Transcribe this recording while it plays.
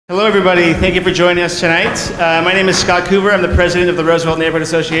Hello, everybody. Thank you for joining us tonight. My name is Scott Coover. I'm the president of the Roosevelt Neighborhood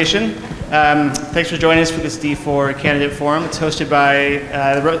Association. Thanks for joining us for this D4 Candidate Forum. It's hosted by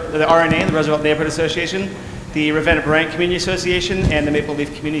the RNA, the Roosevelt Neighborhood Association, the Ravenna-Bryant Community Association, and the Maple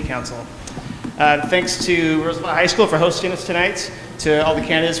Leaf Community Council. Thanks to Roosevelt High School for hosting us tonight, to all the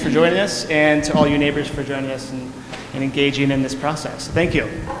candidates for joining us, and to all you neighbors for joining us and engaging in this process. Thank you.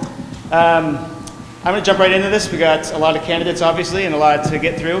 I'm going to jump right into this. We got a lot of candidates, obviously, and a lot to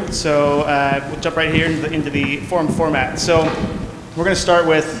get through. So we'll jump right here into the forum format. So we're going to start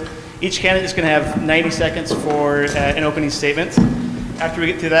with each candidate is going to have 90 seconds for an opening statement. After we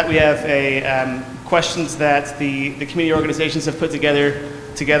get through that, we have questions that the community organizations have put together.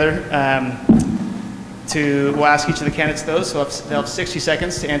 We'll ask each of the candidates those. So they'll have 60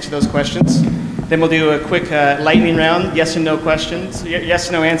 seconds to answer those questions. Then we'll do a quick lightning round, yes and no questions, yes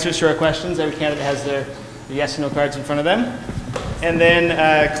and no answers to our questions. Every candidate has their yes and no cards in front of them. And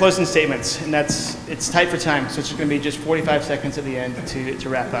then closing statements, and it's tight for time, so it's just going to be just 45 seconds at the end to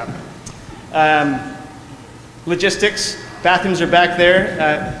wrap up. Logistics, bathrooms are back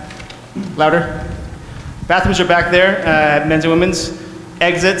there. Louder. Bathrooms are back there, men's and women's.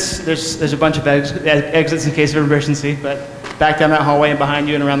 Exits, there's a bunch of exits in case of emergency, but back down that hallway and behind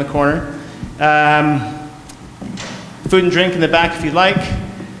you and around the corner. Food and drink in the back if you'd like.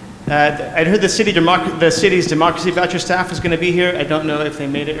 I'd heard the city's democracy voucher staff is going to be here. I don't know if they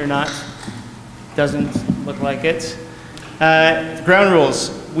made it or not. Doesn't look like it. Ground rules.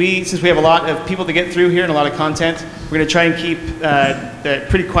 Since we have a lot of people to get through here and a lot of content, we're going to try and keep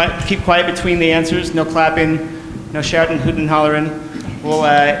pretty quiet. Keep quiet between the answers. No clapping, no shouting, hooting, and hollering.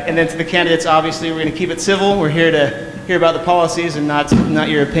 And then to the candidates, obviously, we're going to keep it civil. We're here to hear about the policies and not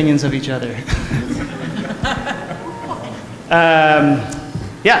your opinions of each other.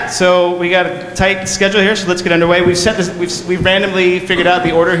 Yeah, so we got a tight schedule here, so let's get underway. We've randomly figured out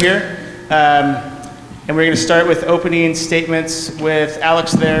the order here, and we're going to start with opening statements with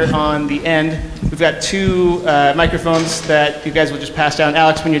Alex there on the end. We've got two microphones that you guys will just pass down.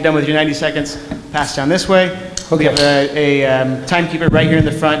 Alex, when you're done with your 90 seconds, pass down this way. Okay. We have a timekeeper right here in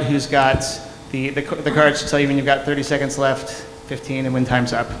the front who's got the cards to tell you when you've got 30 seconds left, 15, and when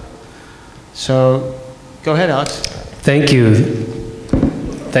time's up. So go ahead, Alex. Thank you.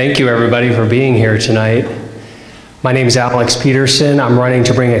 Thank you, everybody, for being here tonight. My name is Alex Peterson. I'm running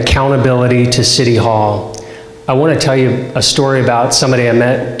to bring accountability to City Hall. I want to tell you a story about somebody I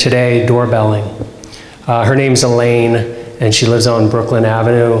met today doorbelling. Her name's Elaine, and she lives on Brooklyn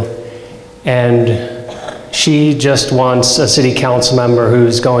Avenue. And she just wants a city council member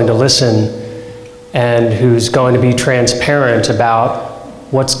who's going to listen and who's going to be transparent about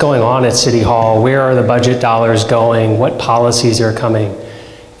what's going on at City Hall, where are the budget dollars going, what policies are coming,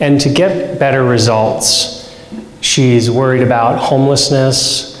 and to get better results. She's worried about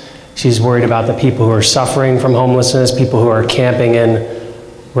homelessness. She's worried about the people who are suffering from homelessness, people who are camping in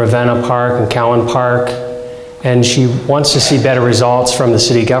Ravenna Park and Cowan Park, and she wants to see better results from the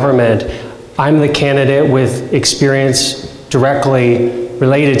city government. I'm the candidate with experience directly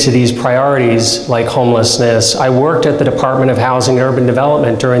related to these priorities like homelessness. I worked at the Department of Housing and Urban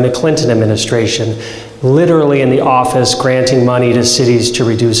Development during the Clinton administration, literally in the office granting money to cities to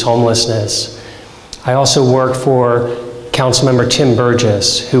reduce homelessness. I also worked for Councilmember Tim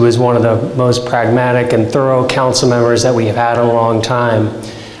Burgess, who is one of the most pragmatic and thorough council members that we have had in a long time.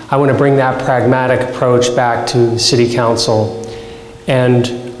 I want to bring that pragmatic approach back to City Council.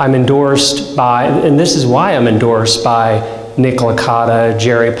 And I'm endorsed by, and this is why I'm endorsed by Nick Licata,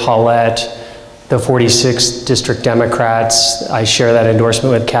 Jerry Paulette, the 46th District Democrats. I share that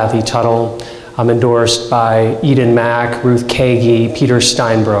endorsement with Kathy Tuttle. I'm endorsed by Eden Mack, Ruth Kagi, Peter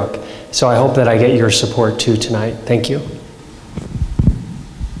Steinbrook. So I hope that I get your support too tonight. Thank you.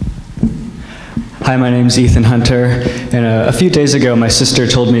 Hi, my name's Ethan Hunter, and a few days ago my sister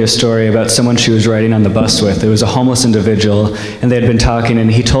told me a story about someone she was riding on the bus with. It was a homeless individual, and they had been talking, and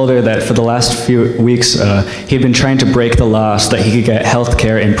he told her that for the last few weeks he had been trying to break the law so that he could get health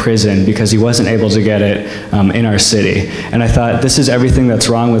care in prison because he wasn't able to get it in our city. And I thought, this is everything that's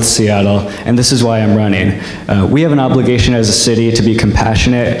wrong with Seattle, and this is why I'm running. We have an obligation as a city to be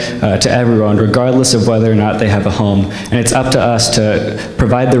compassionate to everyone, regardless of whether or not they have a home, and it's up to us to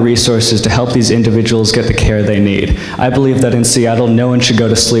provide the resources to help these individuals get the care they need. I believe that in Seattle, no one should go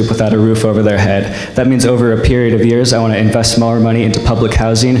to sleep without a roof over their head. That means over a period of years, I want to invest more money into public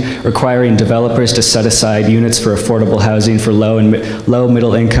housing, requiring developers to set aside units for affordable housing for low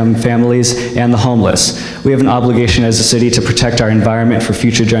middle income families and the homeless. We have an obligation as a city to protect our environment for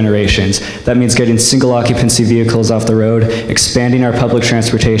future generations. That means getting single occupancy vehicles off the road, expanding our public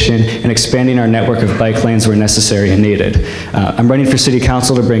transportation, and expanding our network of bike lanes where necessary and needed. I'm running for city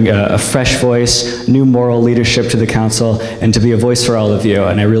council to bring a fresh voice, new moral leadership to the council, and to be a voice for all of you,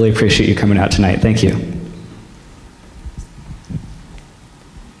 and I really appreciate you coming out tonight. Thank you.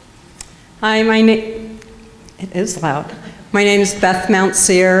 Hi, it is loud. My name is Beth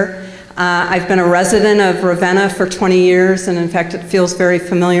Mountseer. I've been a resident of Ravenna for 20 years, and in fact, it feels very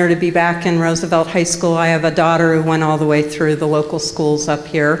familiar to be back in Roosevelt High School. I have a daughter who went all the way through the local schools up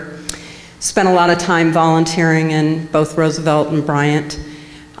here. Spent a lot of time volunteering in both Roosevelt and Bryant.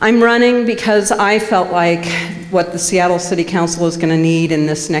 I'm running because I felt like what the Seattle City Council is going to need in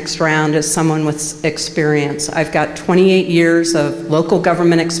this next round is someone with experience. I've got 28 years of local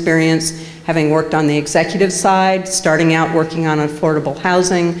government experience, having worked on the executive side, starting out working on affordable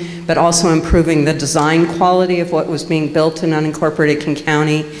housing, but also improving the design quality of what was being built in unincorporated King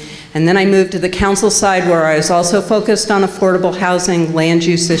County. And then I moved to the council side where I was also focused on affordable housing, land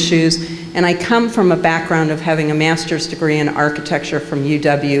use issues, and I come from a background of having a master's degree in architecture from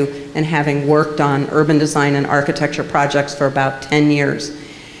UW and having worked on urban design and architecture projects for about 10 years.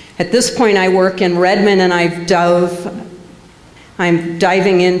 At this point I work in Redmond, and I'm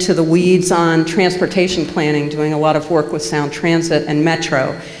diving into the weeds on transportation planning, doing a lot of work with Sound Transit and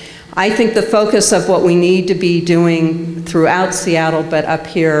Metro. I think the focus of what we need to be doing throughout Seattle, but up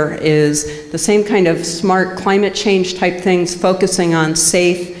here, is the same kind of smart climate change type things, focusing on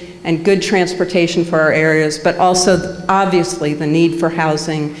safe and good transportation for our areas, but also obviously the need for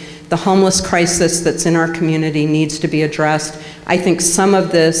housing. The homeless crisis that's in our community needs to be addressed. I think some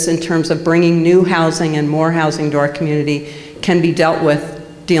of this, in terms of bringing new housing and more housing to our community, can be dealt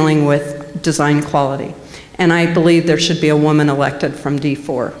with dealing with design quality. And I believe there should be a woman elected from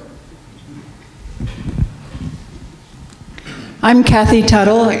D4. I'm Kathy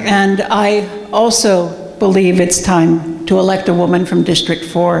Tuttle, and I also believe it's time to elect a woman from District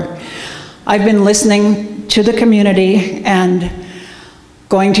 4. I've been listening to the community and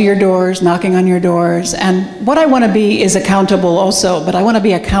going to your doors, knocking on your doors, and what I want to be is accountable also, but I want to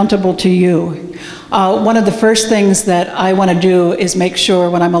be accountable to you. One of the first things that I want to do is make sure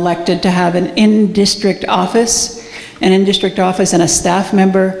when I'm elected to have an in-district office and a staff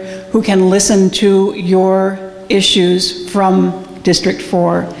member who can listen to your issues from District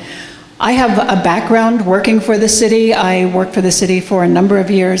 4. I have a background working for the city. I worked for the city for a number of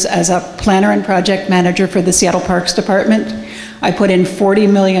years as a planner and project manager for the Seattle Parks Department. I put in $40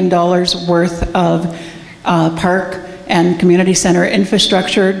 million worth of park and community center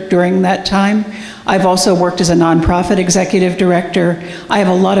infrastructure during that time. I've also worked as a nonprofit executive director. I have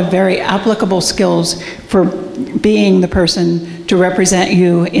a lot of very applicable skills for being the person to represent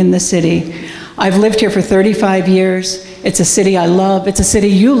you in the city. I've lived here for 35 years. It's a city I love. It's a city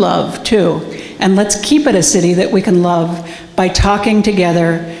you love too. And let's keep it a city that we can love by talking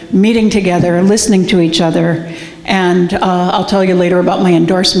together, meeting together, listening to each other. And I'll tell you later about my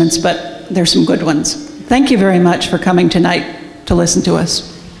endorsements, but there's some good ones. Thank you very much for coming tonight to listen to us.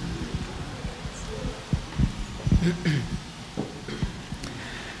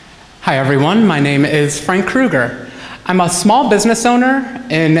 Hi everyone, my name is Frank Kruger. I'm a small business owner,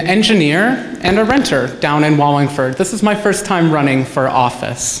 an engineer, and a renter down in Wallingford. This is my first time running for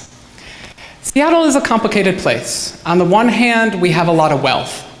office. Seattle is a complicated place. On the one hand, we have a lot of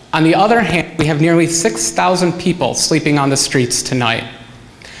wealth. On the other hand, we have nearly 6,000 people sleeping on the streets tonight.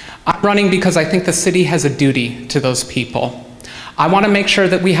 I'm running because I think the city has a duty to those people. I want to make sure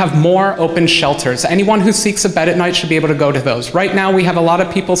that we have more open shelters. Anyone who seeks a bed at night should be able to go to those. Right now, we have a lot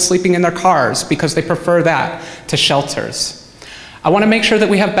of people sleeping in their cars because they prefer that to shelters. I want to make sure that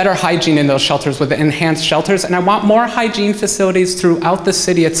we have better hygiene in those shelters with enhanced shelters, and I want more hygiene facilities throughout the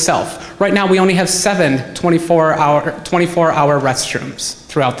city itself. Right now, we only have 7 24-hour restrooms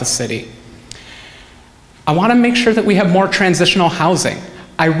throughout the city. I want to make sure that we have more transitional housing.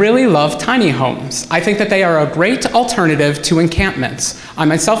 I really love tiny homes. I think that they are a great alternative to encampments. I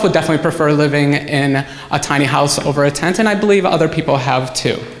myself would definitely prefer living in a tiny house over a tent, and I believe other people have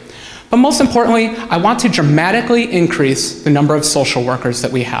too. But most importantly, I want to dramatically increase the number of social workers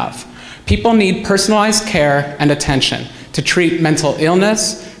that we have. People need personalized care and attention to treat mental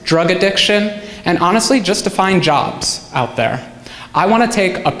illness, drug addiction, and honestly, just to find jobs out there. I want to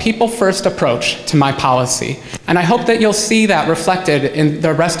take a people-first approach to my policy, and I hope that you'll see that reflected in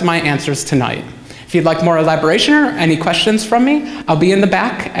the rest of my answers tonight. If you'd like more elaboration or any questions from me, I'll be in the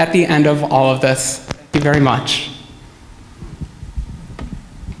back at the end of all of this. Thank you very much.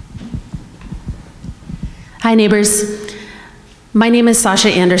 Hi, neighbors. My name is Sasha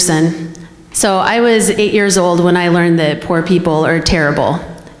Anderson. So I was 8 years old when I learned that poor people are terrible.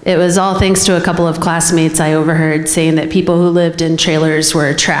 It was all thanks to a couple of classmates I overheard saying that people who lived in trailers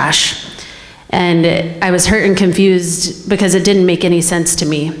were trash. And I was hurt and confused because it didn't make any sense to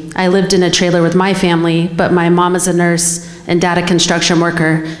me. I lived in a trailer with my family, but my mom is a nurse and dad a construction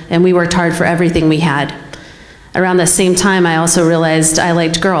worker, and we worked hard for everything we had. Around the same time, I also realized I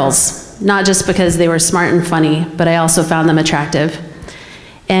liked girls, not just because they were smart and funny, but I also found them attractive.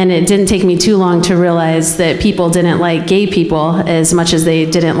 And it didn't take me too long to realize that people didn't like gay people as much as they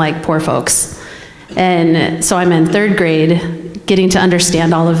didn't like poor folks. And so I'm in 3rd grade, getting to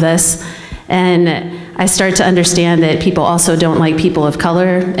understand all of this, and I start to understand that people also don't like people of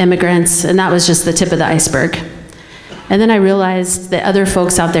color, immigrants, and that was just the tip of the iceberg. And then I realized that other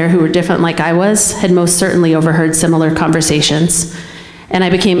folks out there who were different like I was had most certainly overheard similar conversations. And I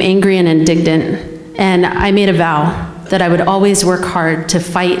became angry and indignant, and I made a vow that I would always work hard to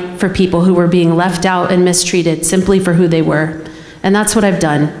fight for people who were being left out and mistreated simply for who they were. And that's what I've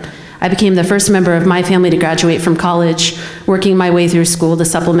done. I became the first member of my family to graduate from college, working my way through school to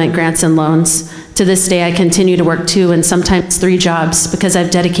supplement grants and loans. To this day, I continue to work 2 and sometimes 3 jobs because I've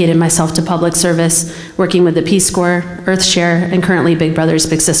dedicated myself to public service, working with the Peace Corps, Earthshare, and currently Big Brothers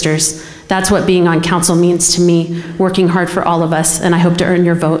Big Sisters. That's what being on council means to me, working hard for all of us, and I hope to earn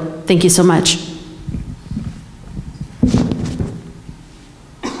your vote. Thank you so much.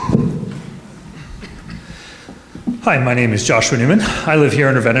 Hi, my name is Joshua Newman. I live here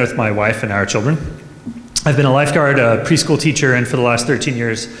in Ravenna with my wife and our children. I've been a lifeguard, a preschool teacher, and for the last 13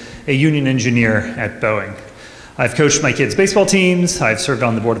 years, a union engineer at Boeing. I've coached my kids' baseball teams, I've served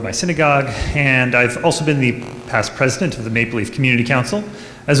on the board of my synagogue, and I've also been the past president of the Maple Leaf Community Council,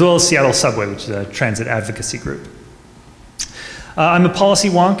 as well as Seattle Subway, which is a transit advocacy group. I'm a policy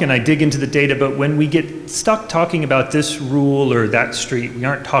wonk and I dig into the data, but when we get stuck talking about this rule or that street, we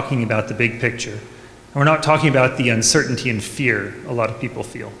aren't talking about the big picture. And we're not talking about the uncertainty and fear a lot of people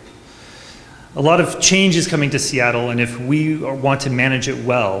feel. A lot of change is coming to Seattle, and if we want to manage it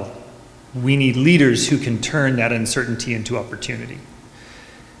well, we need leaders who can turn that uncertainty into opportunity.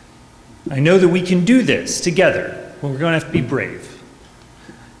 I know that we can do this together, but we're going to have to be brave.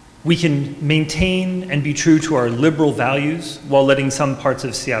 We can maintain and be true to our liberal values while letting some parts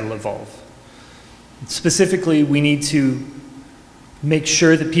of Seattle evolve. Specifically, we need to make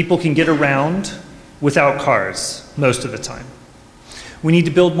sure that people can get around without cars most of the time. We need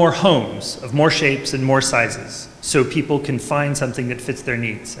to build more homes of more shapes and more sizes so people can find something that fits their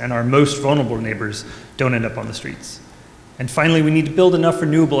needs and our most vulnerable neighbors don't end up on the streets. And finally, we need to build enough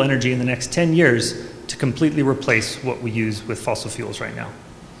renewable energy in the next 10 years to completely replace what we use with fossil fuels right now.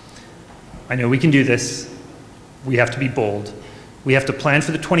 I know we can do this. We have to be bold. We have to plan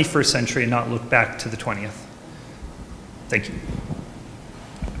for the 21st century and not look back to the 20th. Thank you.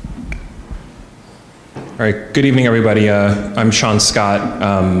 All right, good evening, everybody. I'm Sean Scott,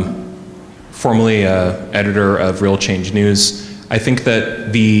 formerly editor of Real Change News. I think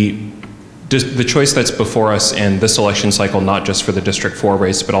that the choice that's before us in this election cycle, not just for the District 4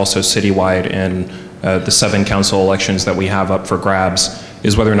 race, but also citywide in the 7 council elections that we have up for grabs,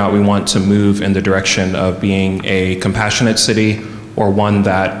 is whether or not we want to move in the direction of being a compassionate city or one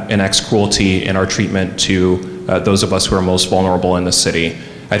that enacts cruelty in our treatment to those of us who are most vulnerable in the city.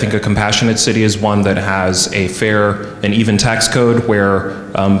 I think a compassionate city is one that has a fair and even tax code where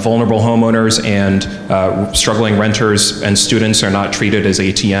vulnerable homeowners and struggling renters and students are not treated as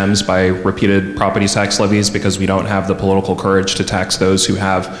ATMs by repeated property tax levies because we don't have the political courage to tax those who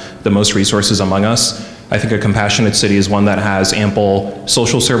have the most resources among us. I think a compassionate city is one that has ample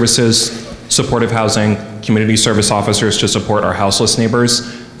social services, supportive housing, community service officers to support our houseless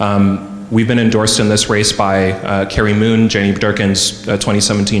neighbors. We've been endorsed in this race by Carrie Moon, Jenny Durkin's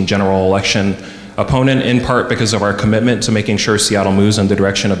 2017 general election opponent, in part because of our commitment to making sure Seattle moves in the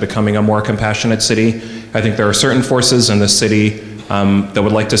direction of becoming a more compassionate city. I think there are certain forces in this city that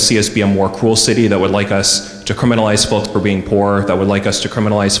would like to see us be a more cruel city, that would like us to criminalize folks for being poor, that would like us to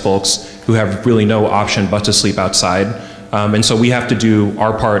criminalize folks who have really no option but to sleep outside. And so we have to do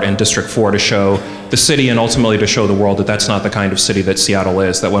our part in District 4 to show the city and ultimately to show the world that that's not the kind of city that Seattle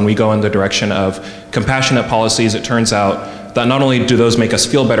is, that when we go in the direction of compassionate policies, it turns out that not only do those make us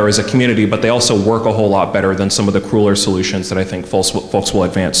feel better as a community, but they also work a whole lot better than some of the crueler solutions that I think folks will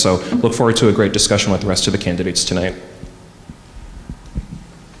advance. So look forward to a great discussion with the rest of the candidates tonight.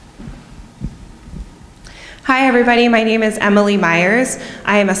 Hi, Hi, everybody. My name is Emily Myers.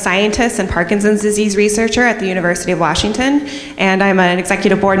 I am a scientist and Parkinson's disease researcher at the University of Washington, and I'm an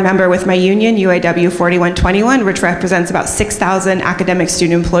executive board member with my union, UAW 4121, which represents about 6,000 academic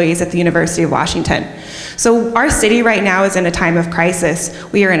student employees at the University of Washington. So our city right now is in a time of crisis.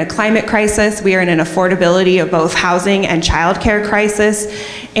 We are in a climate crisis. We are in an affordability of both housing and childcare crisis.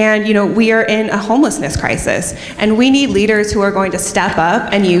 And we are in a homelessness crisis. And we need leaders who are going to step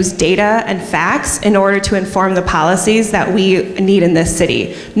up and use data and facts in order to inform the policies that we need in this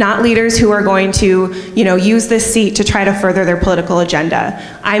city. Not leaders who are going to use this seat to try to further their political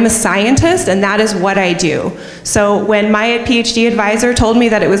agenda. I'm a scientist, and that is what I do. So when my PhD advisor told me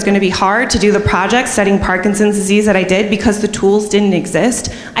that it was going to be hard to do the project studying Parkinson's disease that I did because the tools didn't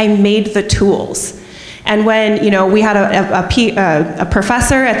exist, I made the tools. And when we had a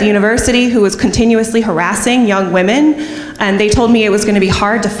professor at the university who was continuously harassing young women, and they told me it was going to be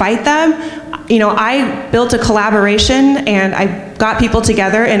hard to fight them, I built a collaboration and I got people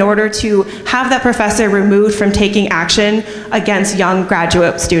together in order to have that professor removed from taking action against young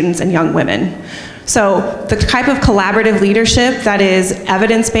graduate students and young women. So the type of collaborative leadership that is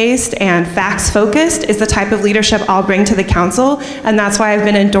evidence-based and facts-focused is the type of leadership I'll bring to the council, and that's why I've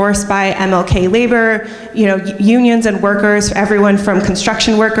been endorsed by MLK Labor, unions and workers, everyone from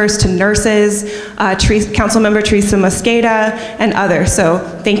construction workers to nurses, Councilmember Teresa Mosqueda, and others. So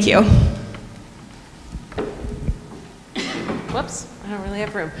thank you. Whoops, I don't really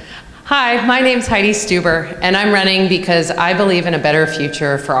have room. Hi, my name's Heidi Stuber, and I'm running because I believe in a better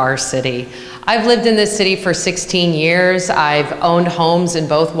future for our city. I've lived in this city for 16 years. I've owned homes in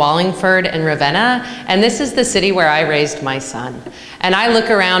both Wallingford and Ravenna, and this is the city where I raised my son. And I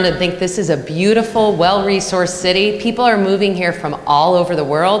look around and think this is a beautiful, well-resourced city. People are moving here from all over the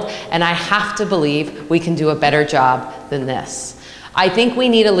world, and I have to believe we can do a better job than this. I think we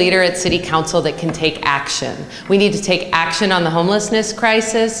need a leader at City Council that can take action. We need to take action on the homelessness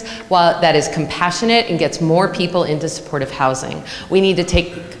crisis that is compassionate and gets more people into supportive housing. We need to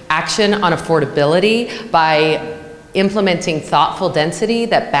take action on affordability by implementing thoughtful density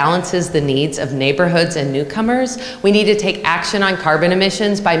that balances the needs of neighborhoods and newcomers. We need to take action on carbon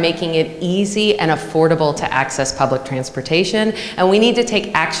emissions by making it easy and affordable to access public transportation. And we need to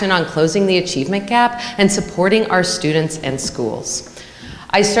take action on closing the achievement gap and supporting our students and schools.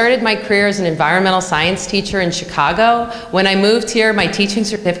 I started my career as an environmental science teacher in Chicago. When I moved here, my teaching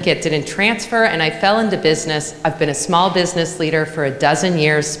certificate didn't transfer and I fell into business. I've been a small business leader for 12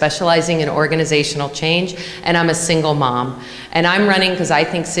 years, specializing in organizational change, and I'm a single mom. And I'm running because I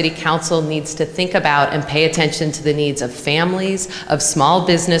think City Council needs to think about and pay attention to the needs of families, of small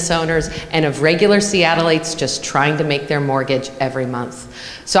business owners, and of regular Seattleites just trying to make their mortgage every month.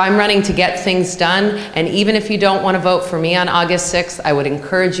 So I'm running to get things done, and even if you don't want to vote for me on August 6th, I would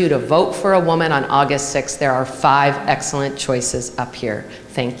encourage you to vote for a woman on August 6th. There are 5 excellent choices up here.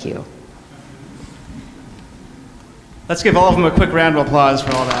 Thank you. Let's give all of them a quick round of applause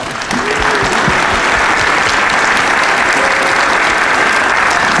for all that.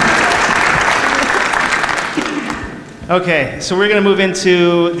 Okay, so we're going to move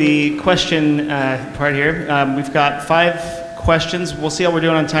into the question part here. We've got 5 questions. We'll see how we're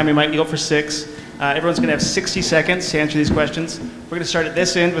doing on time. We might go for 6. Everyone's going to have 60 seconds to answer these questions. We're going to start at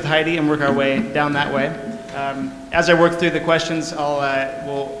this end with Heidi and work our way down that way. As I work through the questions,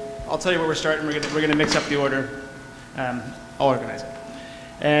 I'll tell you where we're starting. We're going to mix up the order. I'll organize it.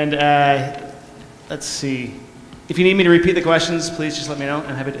 And let's see. If you need me to repeat the questions, please just let me know.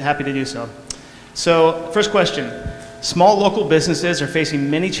 I'm happy to do so. So, first question. Small local businesses are facing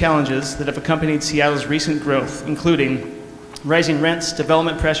many challenges that have accompanied Seattle's recent growth, including rising rents,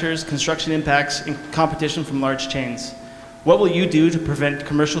 development pressures, construction impacts, and competition from large chains. What will you do to prevent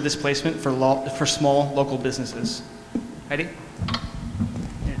commercial displacement for small local businesses? Heidi?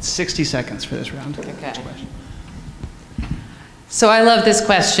 It's 60 seconds for this round. Okay. So I love this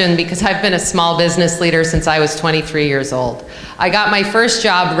question because I've been a small business leader since I was 23 years old. I got my first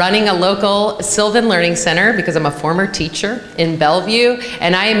job running a local Sylvan Learning Center because I'm a former teacher in Bellevue,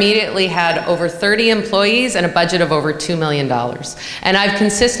 and I immediately had over 30 employees and a budget of over $2 million. And I've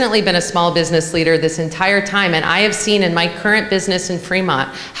consistently been a small business leader this entire time, and I have seen in my current business in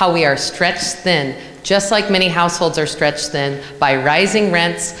Fremont how we are stretched thin, just like many households are stretched thin, by rising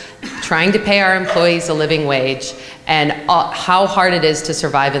rents, trying to pay our employees a living wage, and how hard it is to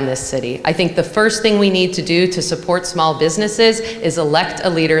survive in this city. I think the first thing we need to do to support small businesses is elect a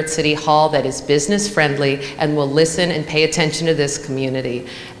leader at City Hall that is business friendly and will listen and pay attention to this community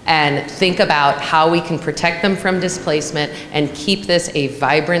and think about how we can protect them from displacement and keep this a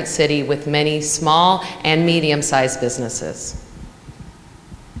vibrant city with many small and medium-sized businesses.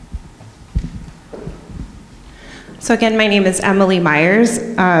 So again, my name is Emily Myers.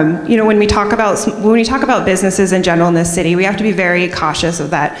 When we talk about businesses in general in this city, we have to be very cautious of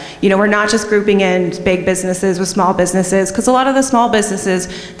that. We're not just grouping in big businesses with small businesses, because a lot of the small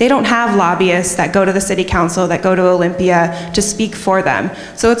businesses, they don't have lobbyists that go to the city council, that go to Olympia to speak for them.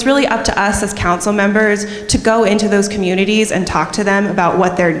 So it's really up to us as council members to go into those communities and talk to them about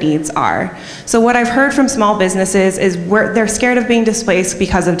what their needs are. So what I've heard from small businesses is they're scared of being displaced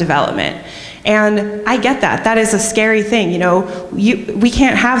because of development. And I get that. That is a scary thing. We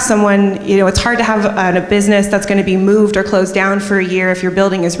can't have someone, it's hard to have a business that's going to be moved or closed down for a year if your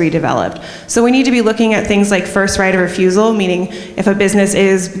building is redeveloped. So we need to be looking at things like first right of refusal, meaning if a business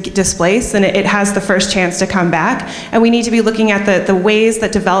is displaced, then it has the first chance to come back. And we need to be looking at the ways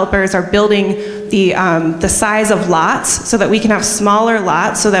that developers are building the size of lots so that we can have smaller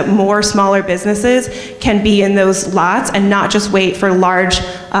lots so that more smaller businesses can be in those lots and not just wait for large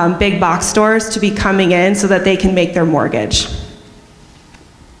big box stores to be coming in so that they can make their mortgage.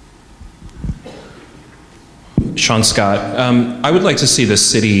 Sean Scott, I would like to see the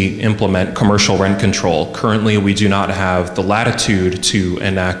city implement commercial rent control. Currently, we do not have the latitude to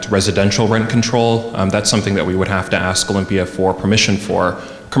enact residential rent control. That's something that we would have to ask Olympia for permission for.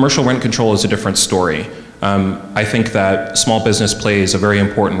 Commercial rent control is a different story. I think that small business plays a very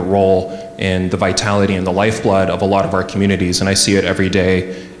important role in the vitality and the lifeblood of a lot of our communities, and I see it every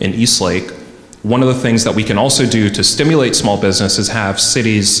day in Eastlake. One of the things that we can also do to stimulate small business is have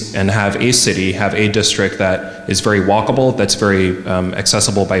cities and have a district that is very walkable, that's very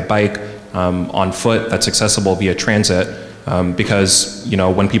accessible by bike, on foot, that's accessible via transit, because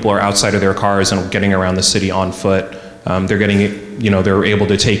when people are outside of their cars and getting around the city on foot, they're able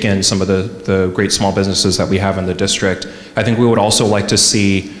to take in some of the great small businesses that we have in the district. I think we would also like to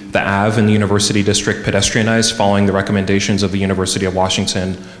see the Ave in the University District pedestrianized following the recommendations of the University of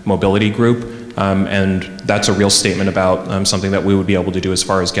Washington Mobility Group. And that's a real statement about something that we would be able to do as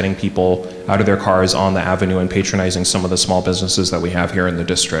far as getting people out of their cars on the avenue and patronizing some of the small businesses that we have here in the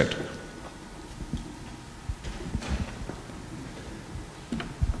district.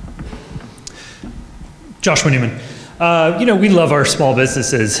 Joshua Newman. We love our small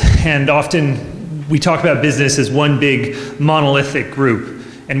businesses, and often we talk about business as one big monolithic group.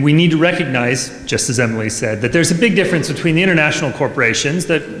 And we need to recognize, just as Emily said, that there's a big difference between the international corporations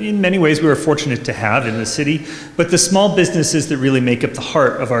that in many ways we are fortunate to have in the city, but the small businesses that really make up the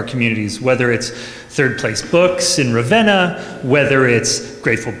heart of our communities, whether it's Third Place Books in Ravenna, whether it's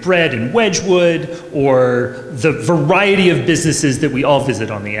Grateful Bread in Wedgwood, or the variety of businesses that we all visit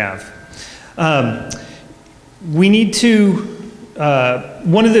on the Ave. We need to,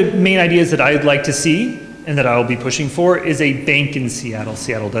 one of the main ideas that I'd like to see and that I will be pushing for is a bank in Seattle.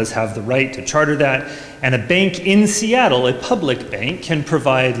 Seattle does have the right to charter that, and a bank in Seattle, a public bank, can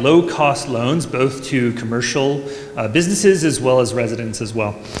provide low-cost loans both to commercial businesses as well as residents as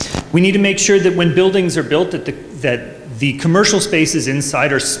well. We need to make sure that when buildings are built that the commercial spaces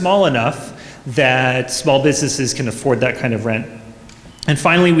inside are small enough that small businesses can afford that kind of rent. And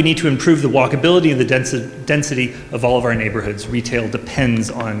finally, we need to improve the walkability and the density of all of our neighborhoods. Retail depends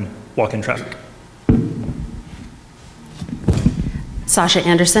on walk-in traffic. Sasha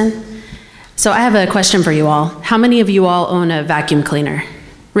Anderson. So I have a question for you all. How many of you all own a vacuum cleaner?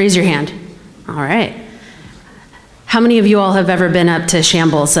 Raise your hand. All right. How many of you all have ever been up to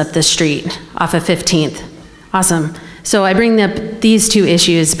Shambles up the street off of 15th? Awesome. So I bring up these two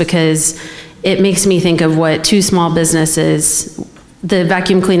issues because it makes me think of what two small businesses, the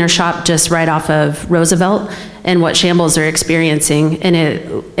vacuum cleaner shop just right off of Roosevelt, and what Shambles are experiencing, and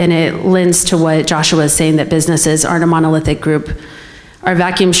it lends to what Joshua was saying, that businesses aren't a monolithic group. Our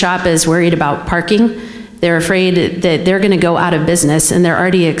vacuum shop is worried about parking. They're afraid that they're going to go out of business, and they're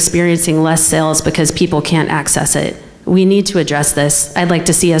already experiencing less sales because people can't access it. We need to address this. I'd like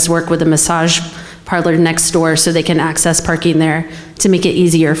to see us work with a massage parlor next door so they can access parking there to make it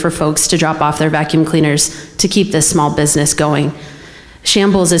easier for folks to drop off their vacuum cleaners to keep this small business going.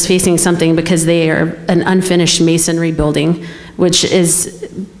 Shambles is facing something because they are an unfinished masonry building, which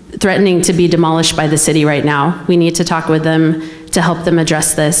is threatening to be demolished by the city right now. We need to talk with them to help them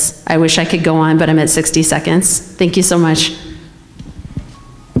address this. I wish I could go on, but I'm at 60 seconds. Thank you so much.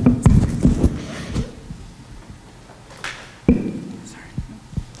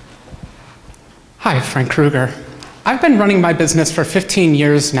 Hi, Frank Kruger. I've been running my business for 15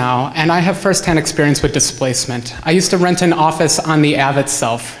 years now, and I have firsthand experience with displacement. I used to rent an office on the Ave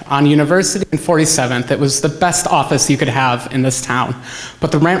itself, on University and 47th. It was the best office you could have in this town.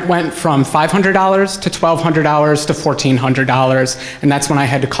 But the rent went from $500 to $1,200 to $1,400, and that's when I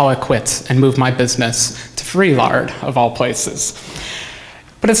had to call it quits and move my business to Freelard, of all places.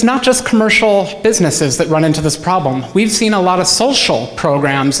 But it's not just commercial businesses that run into this problem. We've seen a lot of social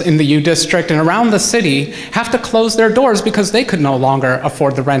programs in the U District and around the city have to close their doors because they could no longer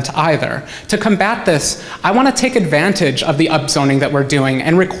afford the rent either. To combat this, I want to take advantage of the upzoning that we're doing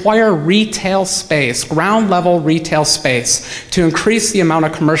and require retail space, ground level retail space, to increase the amount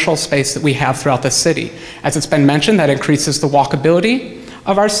of commercial space that we have throughout the city. As it's been mentioned, that increases the walkability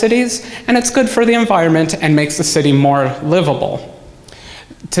of our cities, and it's good for the environment and makes the city more livable.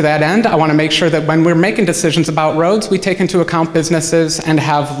 To that end, I want to make sure that when we're making decisions about roads, we take into account businesses and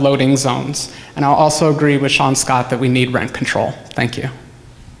have loading zones. And I'll also agree with Sean Scott that we need rent control. Thank you.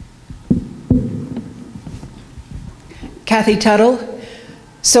 Kathy Tuttle.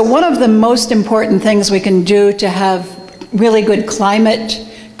 So one of the most important things we can do to have really good climate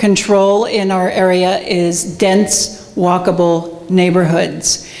control in our area is dense, walkable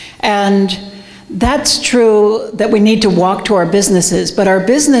neighborhoods. And that's true that we need to walk to our businesses, but our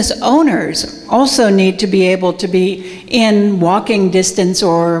business owners also need to be able to be in walking distance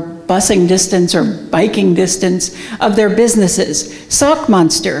or busing distance or biking distance of their businesses. Sock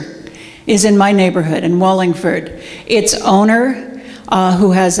Monster is in my neighborhood in Wallingford. Its owner,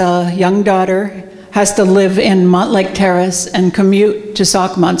 who has a young daughter, has to live in Montlake Terrace and commute to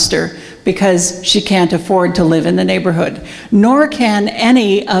Sock Monster because she can't afford to live in the neighborhood, nor can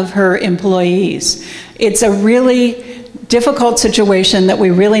any of her employees. It's a really difficult situation that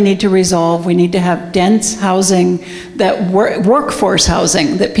we really need to resolve. We need to have dense housing, that workforce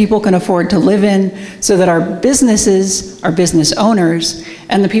housing that people can afford to live in, so that our businesses, our business owners,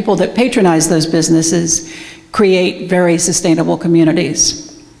 and the people that patronize those businesses create very sustainable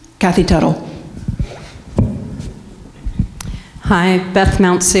communities. Kathy Tuttle. Hi, Beth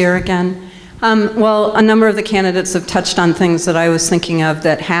Mountseer again. Well, a number of the candidates have touched on things that I was thinking of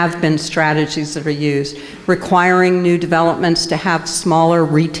that have been strategies that are used. Requiring new developments to have smaller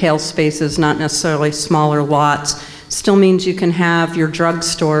retail spaces, not necessarily smaller lots, still means you can have your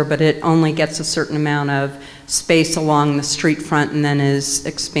drugstore, but it only gets a certain amount of space along the street front and then is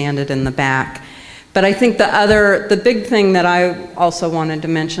expanded in the back. But I think the big thing that I also wanted to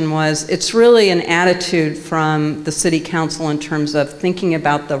mention was it's really an attitude from the City Council in terms of thinking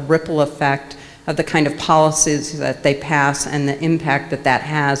about the ripple effect of the kind of policies that they pass and the impact that that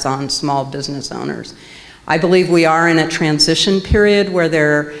has on small business owners. I believe we are in a transition period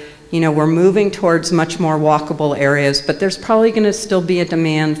where we're moving towards much more walkable areas, but there's probably going to still be a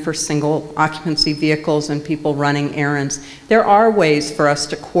demand for single occupancy vehicles and people running errands. There are ways for us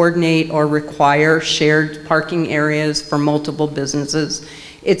to coordinate or require shared parking areas for multiple businesses.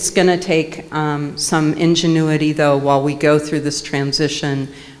 It's going to take some ingenuity, though, while we go through this transition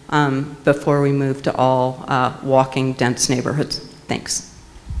before we move to all walking dense neighborhoods. Thanks.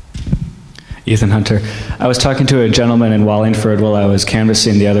 Ethan Hunter. I was talking to a gentleman in Wallingford while I was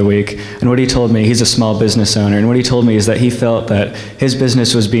canvassing the other week, and what he told me, he's a small business owner, and what he told me is that he felt that his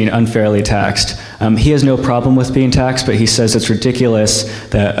business was being unfairly taxed. He has no problem with being taxed, but he says it's ridiculous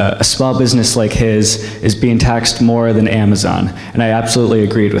that a small business like his is being taxed more than Amazon, and I absolutely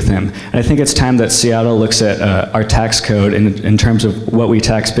agreed with him. And I think it's time that Seattle looks at our tax code in terms of what we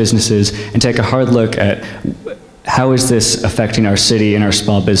tax businesses and take a hard look at how is this affecting our city and our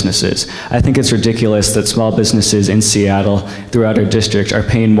small businesses? I think it's ridiculous that small businesses in Seattle, throughout our district, are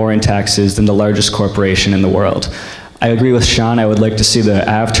paying more in taxes than the largest corporation in the world. I agree with Sean. I would like to see the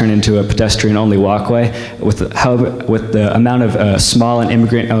Ave turn into a pedestrian-only walkway. With the amount of small and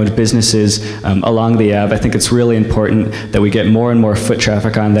immigrant-owned businesses along the Ave, I think it's really important that we get more and more foot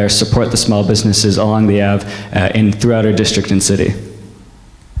traffic on there, support the small businesses along the Ave and throughout our district and city.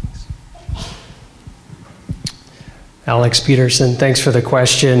 Alex Peterson, thanks for the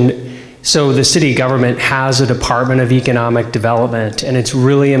question. So the city government has a Department of Economic Development, and it's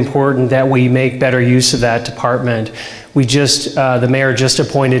really important that we make better use of that department. The mayor just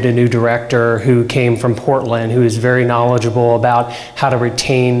appointed a new director who came from Portland, who is very knowledgeable about how to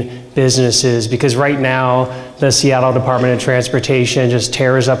retain businesses, because right now the Seattle Department of Transportation just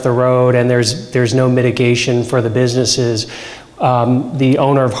tears up the road and there's no mitigation for the businesses. The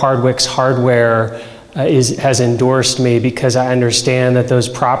owner of Hardwick's Hardware has endorsed me because I understand that those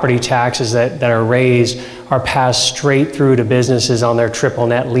property taxes that are raised are passed straight through to businesses on their triple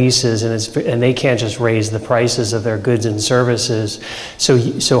net leases, and they can't just raise the prices of their goods and services.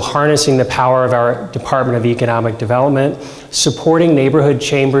 So harnessing the power of our Department of Economic Development, supporting neighborhood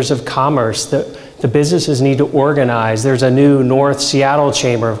chambers of commerce. The businesses need to organize. There's a new North Seattle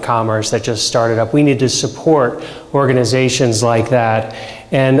Chamber of Commerce that just started up. We need to support organizations like that.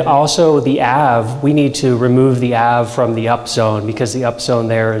 And also the Ave, we need to remove the Ave from the upzone because the upzone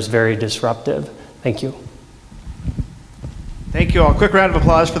there is very disruptive. Thank you. Thank you all. Quick round of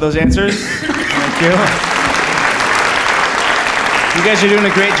applause for those answers. Thank you. You guys are doing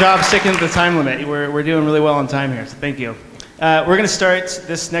a great job sticking to the time limit. We're doing really well on time here, so thank you. We're going to start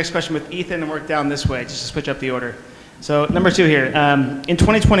this next question with Ethan and work down this way, just to switch up the order. So number 2 here. In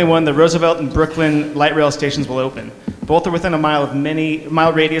 2021, the Roosevelt and Brooklyn light rail stations will open. Both are within a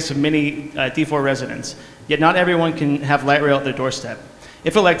mile radius of many D4 residents. Yet not everyone can have light rail at their doorstep.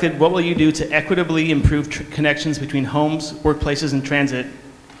 If elected, what will you do to equitably improve connections between homes, workplaces, and transit,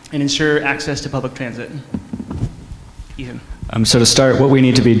 and ensure access to public transit? Ethan. So to start, what we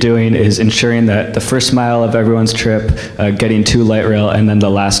need to be doing is ensuring that the first mile of everyone's trip, getting to light rail, and then the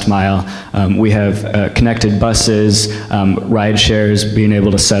last mile, we have connected buses, ride shares, being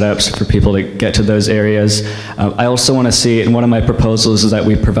able to set up for people to get to those areas. I also want to see, and one of my proposals is that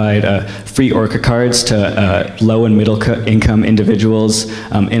we provide free Orca cards to low and middle income individuals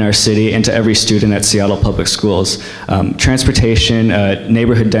in our city and to every student at Seattle Public Schools. Transportation,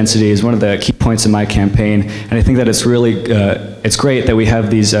 neighborhood density is one of the key points in my campaign, and I think that it's really it's great that we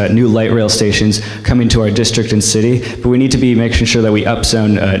have these new light rail stations coming to our district and city, but we need to be making sure that we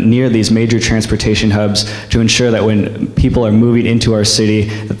upzone near these major transportation hubs to ensure that when people are moving into our city,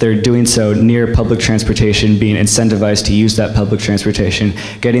 that they're doing so near public transportation, being incentivized to use that public transportation,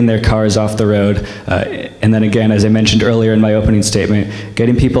 getting their cars off the road, and then again, as I mentioned earlier in my opening statement,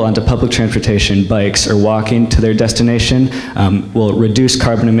 getting people onto public transportation, bikes, or walking to their destination will reduce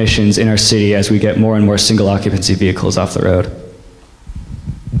carbon emissions in our city as we get more and more single occupancy vehicles off the road.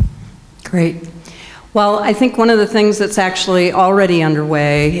 Great. Well, I think one of the things that's actually already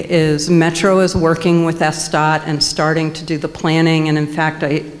underway is Metro is working with SDOT and starting to do the planning, and in fact,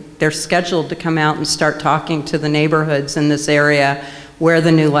 they're scheduled to come out and start talking to the neighborhoods in this area where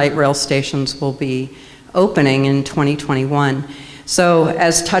the new light rail stations will be opening in 2021. So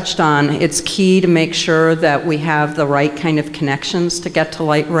as touched on, it's key to make sure that we have the right kind of connections to get to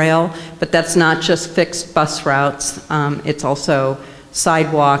light rail, but that's not just fixed bus routes, it's also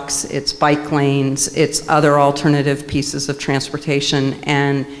sidewalks, it's bike lanes, it's other alternative pieces of transportation,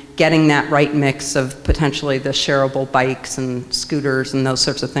 and getting that right mix of potentially the shareable bikes and scooters and those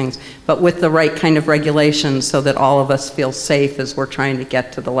sorts of things, but with the right kind of regulations so that all of us feel safe as we're trying to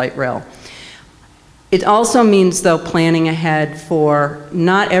get to the light rail. It also means, though, planning ahead for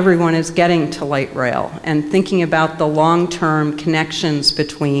not everyone is getting to light rail and thinking about the long-term connections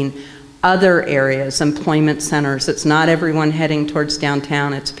between other areas, employment centers. It's not everyone heading towards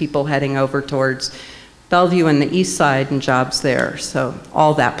downtown, it's people heading over towards Bellevue and the east side and jobs there. So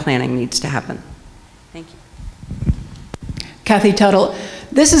all that planning needs to happen. Thank you. Kathy Tuttle.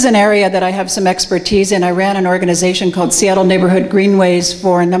 This is an area that I have some expertise in. I ran an organization called Seattle Neighborhood Greenways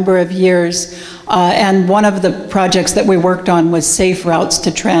for a number of years, and one of the projects that we worked on was safe routes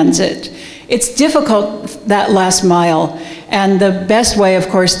to transit. It's difficult, that last mile, and the best way, of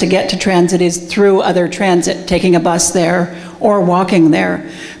course, to get to transit is through other transit, taking a bus there or walking there.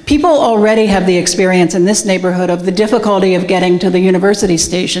 People already have the experience in this neighborhood of the difficulty of getting to the university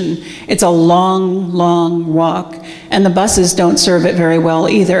station. It's a long, long walk, and the buses don't serve it very well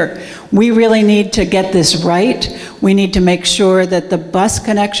either. We really need to get this right. We need to make sure that the bus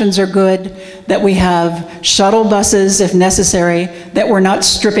connections are good, that we have shuttle buses if necessary, that we're not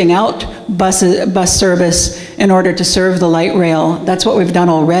stripping out bus service in order to serve the light rail. That's what we've done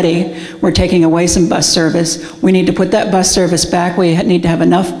already. We're taking away some bus service. We need to put that bus service back. We need to have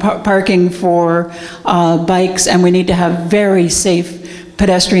enough parking for bikes, and we need to have very safe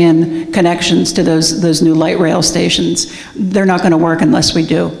pedestrian connections to those new light rail stations. They're not going to work unless we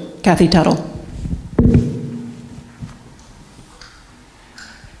do. Kathy Tuttle.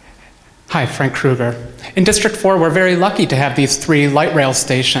 Hi, Frank Kruger. In District 4, we're very lucky to have these 3 light rail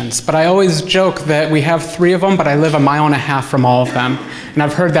stations, but I always joke that we have 3 of them, but I live 1.5 miles from all of them. And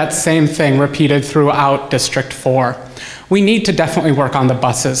I've heard that same thing repeated throughout District 4. We need to definitely work on the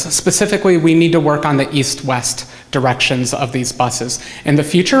buses. Specifically, we need to work on the east-west directions of these buses. In the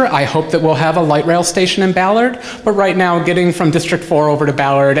future, I hope that we'll have a light rail station in Ballard, but right now, getting from District 4 over to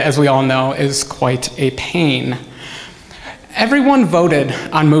Ballard, as we all know, is quite a pain. Everyone voted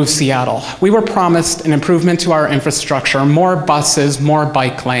on Move Seattle. We were promised an improvement to our infrastructure, more buses, more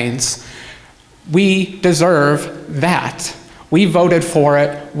bike lanes. We deserve that. We voted for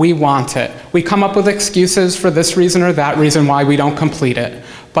it, we want it. We come up with excuses for this reason or that reason why we don't complete it.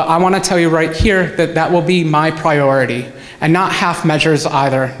 But I want to tell you right here that that will be my priority, and not half measures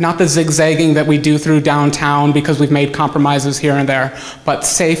either, not the zigzagging that we do through downtown because we've made compromises here and there, but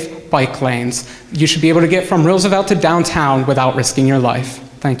safe bike lanes. You should be able to get from Roosevelt to downtown without risking your life.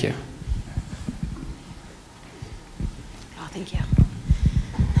 Thank you. Oh, thank you.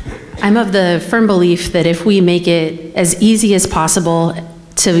 I'm of the firm belief that if we make it as easy as possible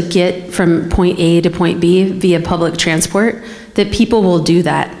to get from point A to point B via public transport, that people will do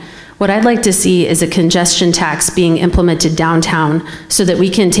that. What I'd like to see is a congestion tax being implemented downtown so that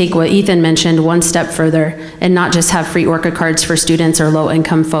we can take what Ethan mentioned one step further and not just have free Orca cards for students or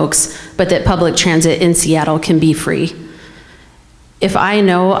low-income folks, but that public transit in Seattle can be free. If I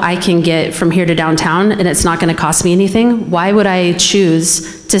know I can get from here to downtown and it's not going to cost me anything, why would I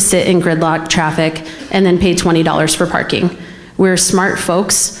choose to sit in gridlock traffic and then pay $20 for parking? We're smart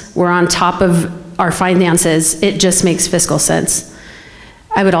folks. We're on top of our finances. It just makes fiscal sense.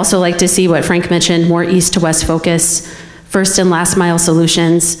 I would also like to see what Frank mentioned, more east to west focus, first and last mile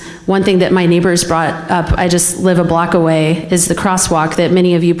solutions. One thing that my neighbors brought up, I just live a block away, is the crosswalk that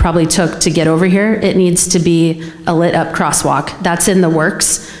many of you probably took to get over here. It needs to be a lit up crosswalk. That's in the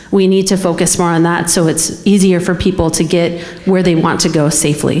works. We need to focus more on that so it's easier for people to get where they want to go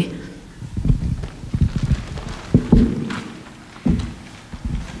safely.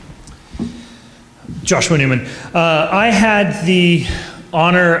 Joshua Newman. I had the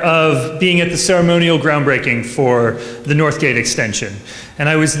honor of being at the ceremonial groundbreaking for the Northgate extension. And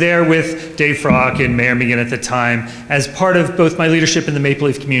I was there with Dave Frock and Mayor McGinn at the time as part of both my leadership in the Maple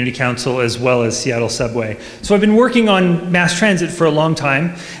Leaf Community Council as well as Seattle Subway. So I've been working on mass transit for a long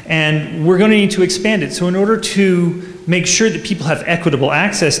time, and we're going to need to expand it. So in order to make sure that people have equitable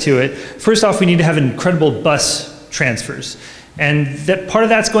access to it, first off, we need to have incredible bus transfers. And that part of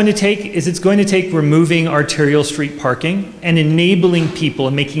that's going to take is it's going to take removing arterial street parking and enabling people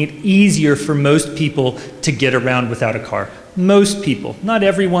and making it easier for most people to get around without a car. Most people, not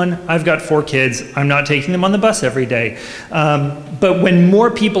everyone. I've got 4 kids. I'm not taking them on the bus every day. But when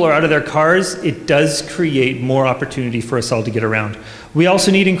more people are out of their cars, it does create more opportunity for us all to get around. We also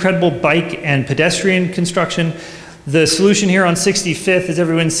need incredible bike and pedestrian construction. The solution here on 65th, as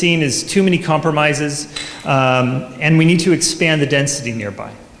everyone's seen, is too many compromises, and we need to expand the density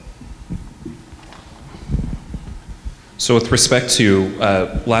nearby. So with respect to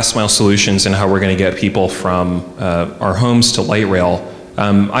last mile solutions and how we're going to get people from our homes to light rail,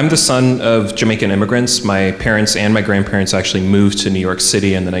 I'm the son of Jamaican immigrants. My parents and my grandparents actually moved to New York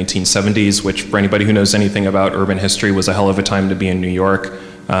City in the 1970s, which for anybody who knows anything about urban history was a hell of a time to be in New York.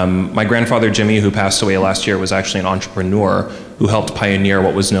 My grandfather Jimmy, who passed away last year, was actually an entrepreneur who helped pioneer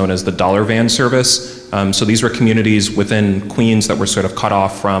what was known as the dollar van service. So these were communities within Queens that were sort of cut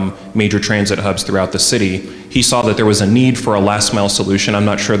off from major transit hubs throughout the city. He saw that there was a need for a last mile solution. I'm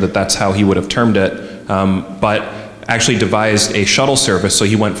not sure that that's how he would have termed it, but actually devised a shuttle service, so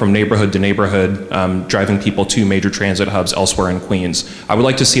he went from neighborhood to neighborhood, driving people to major transit hubs elsewhere in Queens. I would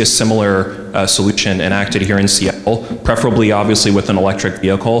like to see a similar solution enacted here in Seattle, preferably obviously with an electric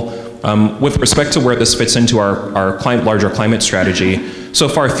vehicle. With respect to where this fits into our larger climate strategy, so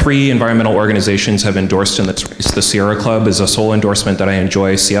far 3 environmental organizations have endorsed in this race. The Sierra Club is a sole endorsement that I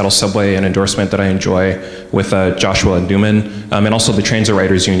enjoy, Seattle Subway an endorsement that I enjoy with Joshua Newman, and also the Transit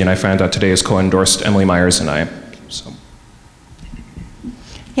Writers Union I found out today has co-endorsed Emily Myers and I. So.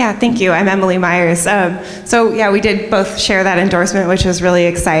 Yeah, thank you. I'm Emily Myers. So yeah, we did both share that endorsement, which was really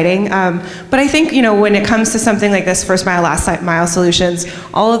exciting. But I think, when it comes to something like this first mile, last mile solutions,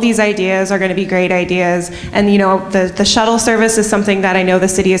 all of these ideas are going to be great ideas. And the shuttle service is something that I know the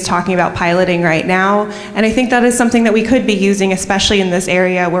city is talking about piloting right now. And I think that is something that we could be using, especially in this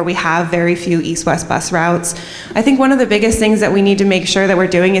area where we have very few east-west bus routes. I think one of the biggest things that we need to make sure that we're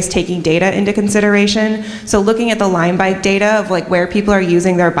doing is taking data into consideration. So looking at the Lime Bike data of where people are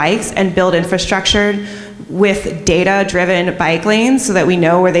using their bikes and build infrastructure with data-driven bike lanes so that we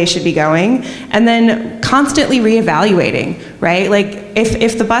know where they should be going, and then constantly reevaluating, right?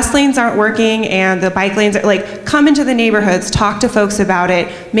 If the bus lanes aren't working and the bike lanes are, come into the neighborhoods, talk to folks about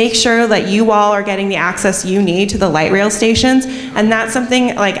it, make sure that you all are getting the access you need to the light rail stations. And that's something,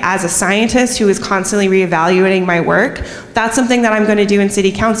 as a scientist who is constantly reevaluating my work, that's something that I'm going to do in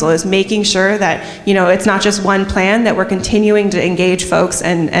City Council, is making sure that, it's not just one plan, that we're continuing to engage folks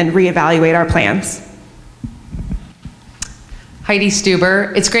and reevaluate our plans. Heidi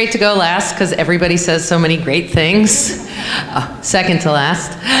Stuber. It's great to go last because everybody says so many great things. Second to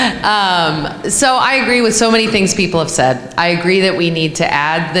last. So I agree with so many things people have said. I agree that we need to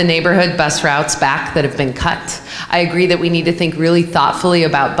add the neighborhood bus routes back that have been cut. I agree that we need to think really thoughtfully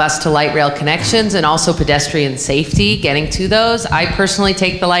about bus to light rail connections and also pedestrian safety, getting to those. I personally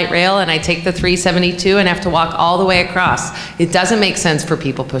take the light rail and I take the 372 and have to walk all the way across. It doesn't make sense for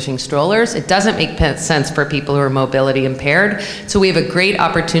people pushing strollers. It doesn't make sense for people who are mobility impaired. So we have a great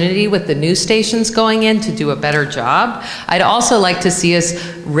opportunity with the new stations going in to do a better job. I'd also like to see us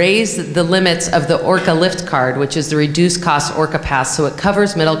raise the limits of the Orca Lift Card, which is the reduced cost Orca Pass, so it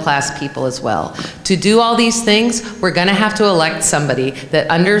covers middle class people as well. To do all these things, we're going to have to elect somebody that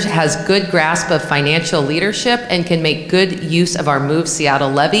has good grasp of financial leadership and can make good use of our Move Seattle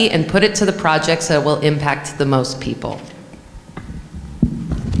levy and put it to the projects that will impact the most people.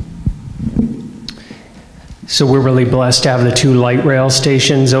 So we're really blessed to have the 2 light rail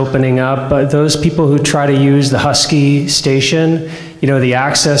stations opening up. But those people who try to use the Husky station, you know, the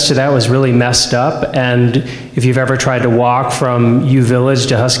access to that was really messed up. And if you've ever tried to walk from U Village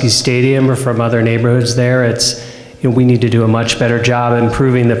to Husky Stadium or from other neighborhoods there, we need to do a much better job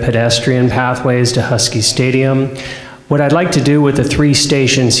improving the pedestrian pathways to Husky Stadium. What I'd like to do with the 3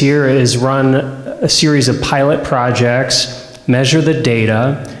 stations here is run a series of pilot projects, measure the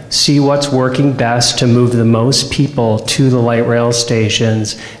data, see what's working best to move the most people to the light rail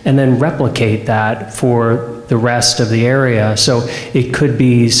stations, and then replicate that for the rest of the area. So it could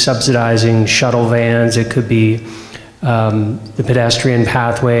be subsidizing shuttle vans, it could be the pedestrian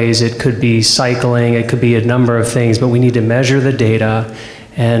pathways, it could be cycling, it could be a number of things, but we need to measure the data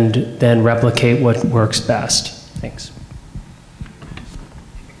and then replicate what works best. Thanks.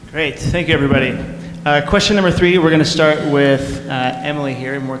 Great, thank you everybody. Question number 3, we're going to start with Emily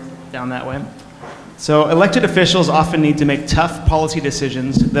here and work down that way. So elected officials often need to make tough policy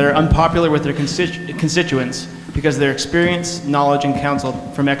decisions that are unpopular with their constituents because their experience, knowledge, and counsel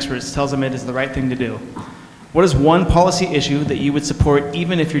from experts tells them it is the right thing to do. What is one policy issue that you would support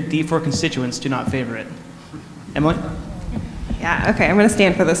even if your D4 constituents do not favor it? Emily? Yeah, okay, I'm going to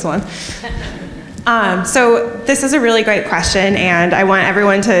stand for this one. So this is a really great question, and I want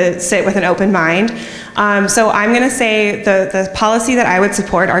everyone to sit with an open mind. So I'm going to say the policy that I would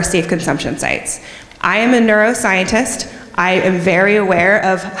support are safe consumption sites. I am a neuroscientist. I am very aware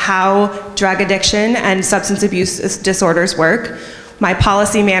of how drug addiction and substance abuse disorders work. My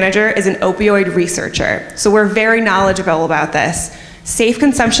policy manager is an opioid researcher, so we're very knowledgeable about this. Safe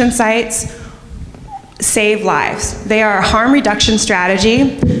consumption sites save lives. They are a harm reduction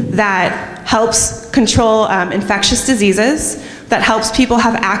strategy that helps control infectious diseases, that helps people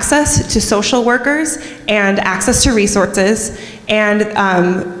have access to social workers and access to resources. And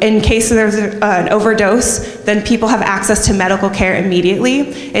in case there's an overdose, then people have access to medical care immediately.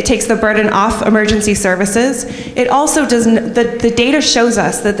 It takes the burden off emergency services. It also does, the data shows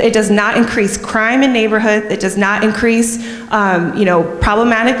us that it does not increase crime in neighborhoods. It does not increase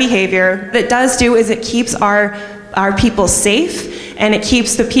problematic behavior. What it does do is it keeps our people safe, and it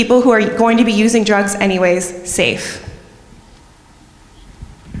keeps the people who are going to be using drugs anyways safe.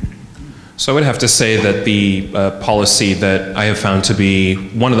 So I would have to say that the policy that I have found to be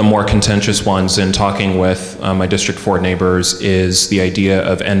one of the more contentious ones in talking with my District 4 neighbors is the idea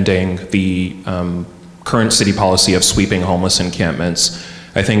of ending the current city policy of sweeping homeless encampments.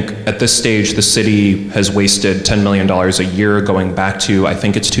 I think at this stage the city has wasted $10 million a year going back to, I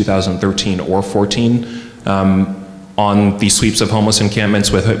think it's 2013 or 14, on the sweeps of homeless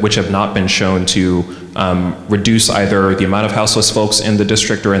encampments which have not been shown to reduce either the amount of houseless folks in the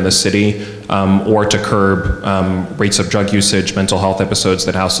district or in the city, or to curb rates of drug usage, mental health episodes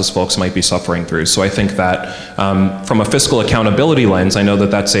that houseless folks might be suffering through. So I think that from a fiscal accountability lens, I know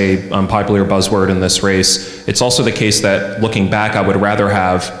that that's a popular buzzword in this race. It's also the case that looking back, I would rather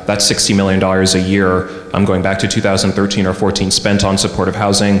have that $60 million a year, going back to 2013 or 14, spent on supportive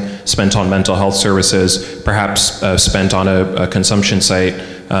housing, spent on mental health services, perhaps spent on a consumption site,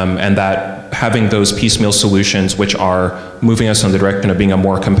 and that having those piecemeal solutions which are moving us in the direction of being a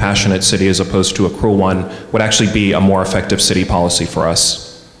more compassionate city as opposed to a cruel one would actually be a more effective city policy for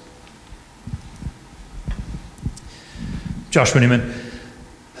us. Joshua Newman.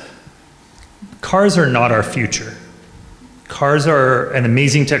 Cars are not our future. Cars are an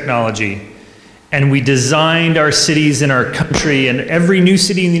amazing technology, and we designed our cities and our country and every new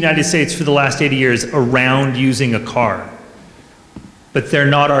city in the United States for the last 80 years around using a car. But they're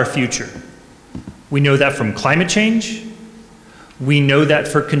not our future. We know that from climate change. We know that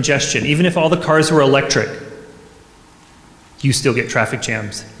for congestion. Even if all the cars were electric, you still get traffic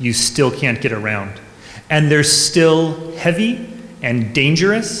jams. You still can't get around. And they're still heavy and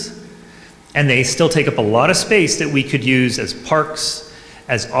dangerous, and they still take up a lot of space that we could use as parks,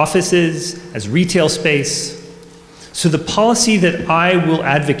 as offices, as retail space. So the policy that I will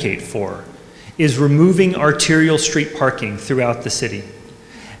advocate for is removing arterial street parking throughout the city.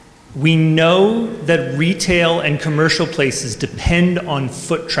 We know that retail and commercial places depend on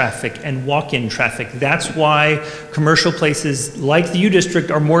foot traffic and walk-in traffic. That's why commercial places like the U District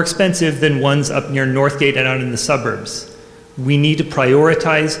are more expensive than ones up near Northgate and out in the suburbs. We need to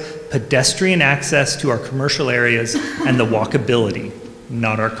prioritize pedestrian access to our commercial areas and the walkability,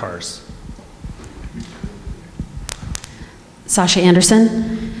 not our cars. Sasha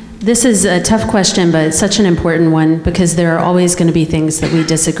Anderson. This is a tough question, but it's such an important one because there are always going to be things that we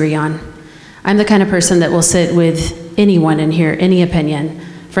disagree on. I'm the kind of person that will sit with anyone and hear any opinion.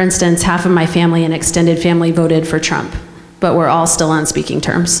 For instance, half of my family and extended family voted for Trump, but we're all still on speaking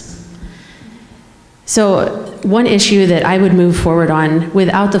terms. So one issue that I would move forward on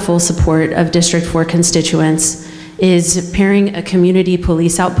without the full support of District 4 constituents is pairing a community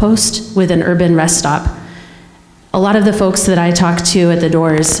police outpost with an urban rest stop. A lot of the folks that I talk to at the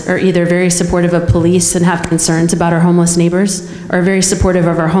doors are either very supportive of police and have concerns about our homeless neighbors, or very supportive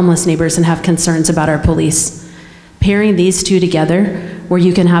of our homeless neighbors and have concerns about our police. Pairing these two together, where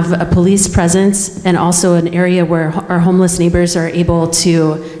you can have a police presence and also an area where our homeless neighbors are able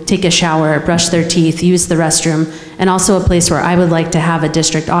to take a shower, brush their teeth, use the restroom, and also a place where I would like to have a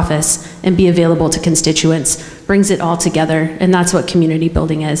district office and be available to constituents, brings it all together, and that's what community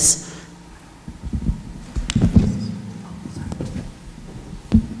building is.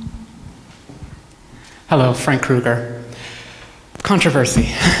 Hello, Frank Kruger. Controversy.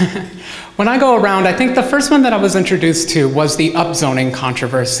 When I go around, I think the first one that I was introduced to was the upzoning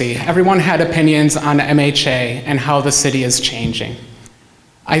controversy. Everyone had opinions on MHA and how the city is changing.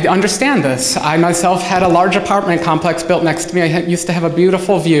 I understand this. I myself had a large apartment complex built next to me. I used to have a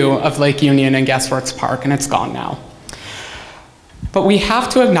beautiful view of Lake Union and Gasworks Park, and it's gone now. But we have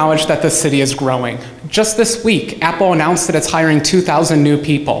to acknowledge that the city is growing. Just this week, Apple announced that it's hiring 2,000 new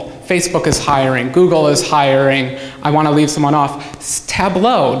people. Facebook is hiring, Google is hiring. I want to leave someone off.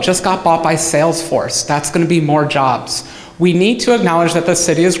 Tableau just got bought by Salesforce. That's going to be more jobs. We need to acknowledge that the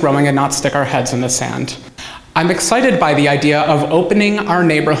city is growing and not stick our heads in the sand. I'm excited by the idea of opening our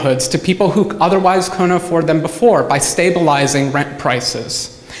neighborhoods to people who otherwise couldn't afford them before by stabilizing rent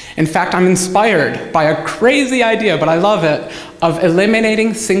prices. In fact, I'm inspired by a crazy idea, but I love it, of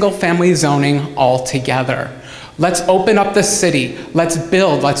eliminating single-family zoning altogether. Let's open up the city. Let's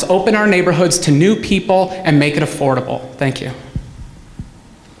build. Let's open our neighborhoods to new people and make it affordable. Thank you.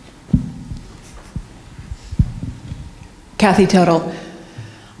 Kathy Total.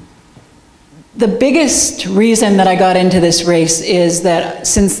 The biggest reason that I got into this race is that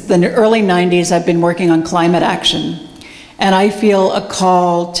since the early 90s, I've been working on climate action. And I feel a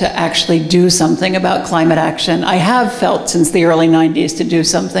call to actually do something about climate action. I have felt since the early 90s to do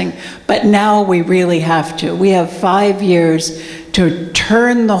something, but now we really have to. We have 5 years to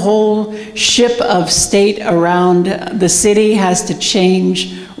turn the whole ship of state around. The city has to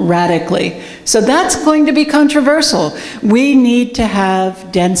change radically. So that's going to be controversial. We need to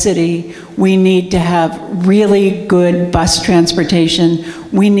have density. We need to have really good bus transportation.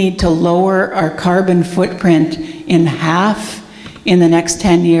 We need to lower our carbon footprint in half in the next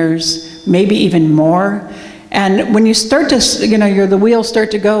 10 years, maybe even more. And when you start to, the wheels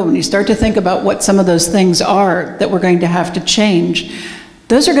start to go, and you start to think about what some of those things are that we're going to have to change,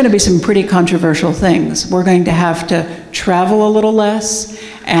 those are going to be some pretty controversial things. We're going to have to travel a little less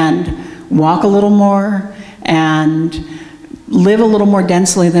and walk a little more and live a little more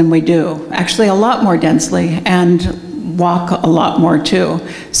densely than we do. Actually, a lot more densely, and walk a lot more too.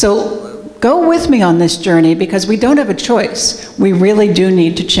 So go with me on this journey, because we don't have a choice. We really do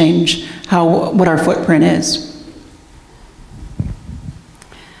need to change what our footprint is.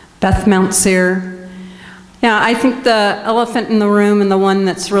 Beth Mountseer. Yeah, I think the elephant in the room, and the one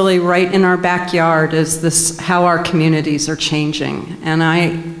that's really right in our backyard, is this: how our communities are changing. And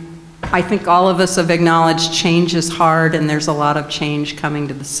I think all of us have acknowledged change is hard, and there's a lot of change coming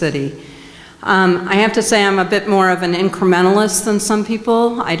to the city. I have to say I'm a bit more of an incrementalist than some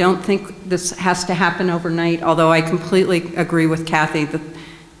people. I don't think this has to happen overnight, although I completely agree with Kathy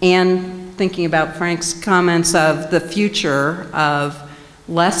and thinking about Frank's comments of the future of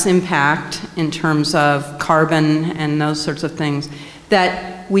less impact in terms of carbon and those sorts of things,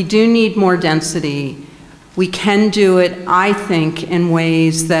 that we do need more density. We can do it, I think, in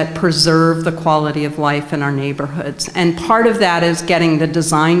ways that preserve the quality of life in our neighborhoods. And part of that is getting the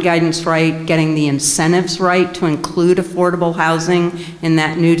design guidance right, getting the incentives right to include affordable housing in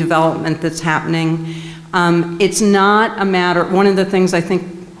that new development that's happening. It's not a matter, one of the things I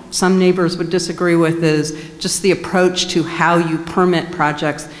think some neighbors would disagree with is just the approach to how you permit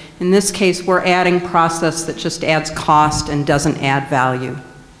projects. In this case, we're adding process that just adds cost and doesn't add value.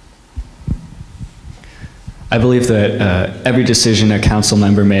 I believe that every decision a council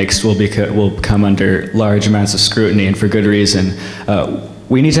member makes will come under large amounts of scrutiny, and for good reason.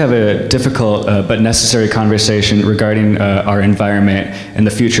 We need to have a difficult but necessary conversation regarding our environment and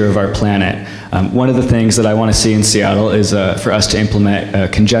the future of our planet. One of the things that I want to see in Seattle is for us to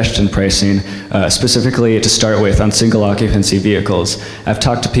implement congestion pricing, specifically to start with on single occupancy vehicles. I've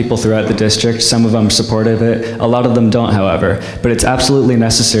talked to people throughout the district, some of them supportive of it, a lot of them don't, however, but it's absolutely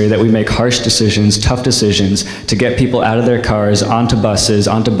necessary that we make harsh decisions, tough decisions, to get people out of their cars, onto buses,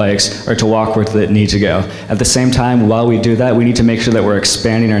 onto bikes, or to walk where they need to go. At the same time, while we do that, we need to make sure that we're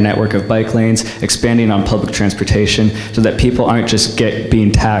expanding our network of bike lanes, expanding on public transportation, so that people aren't just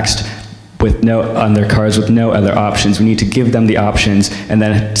being taxed on their cars with no other options. We need to give them the options and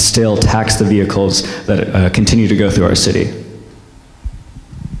then still tax the vehicles that continue to go through our city.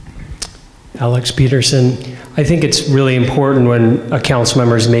 Alex Peterson. I think it's really important when a council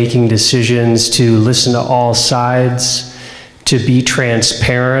member is making decisions to listen to all sides, to be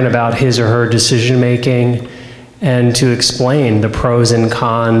transparent about his or her decision making, and to explain the pros and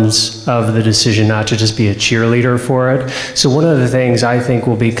cons of the decision, not to just be a cheerleader for it. So one of the things I think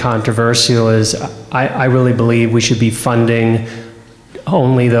will be controversial is I really believe we should be funding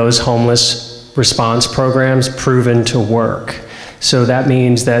only those homeless response programs proven to work. So that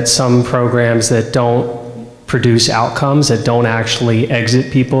means that some programs that don't produce outcomes, that don't actually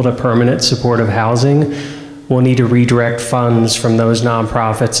exit people to permanent supportive housing, we'll need to redirect funds from those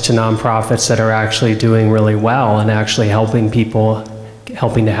nonprofits to nonprofits that are actually doing really well and actually helping people,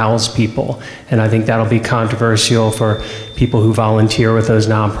 helping to house people. And I think that'll be controversial for people who volunteer with those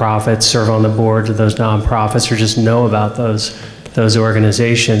nonprofits, serve on the boards of those nonprofits, or just know about those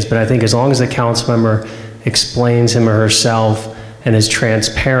organizations. But I think as long as the council member explains him or herself and is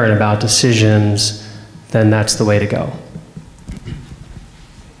transparent about decisions, then that's the way to go.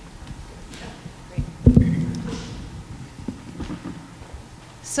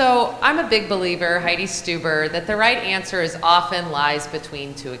 So I'm a big believer, Heidi Stuber, that the right answer is often lies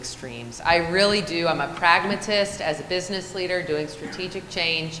between two extremes. I really do. I'm a pragmatist. As a business leader doing strategic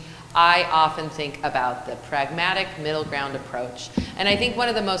change, I often think about the pragmatic middle ground approach. And I think one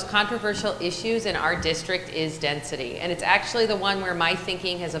of the most controversial issues in our district is density. And it's actually the one where my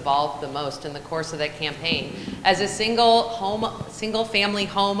thinking has evolved the most in the course of that campaign. As a single family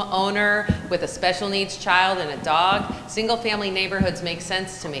home owner with a special needs child and a dog, single family neighborhoods make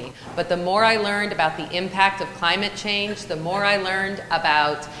sense to me. But the more I learned about the impact of climate change, the more I learned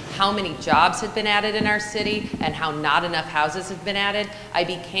about how many jobs had been added in our city and how not enough houses had been added, I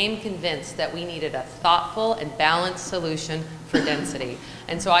became convinced that we needed a thoughtful and balanced solution for density.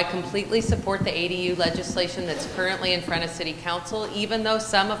 And so I completely support the ADU legislation that's currently in front of City Council, even though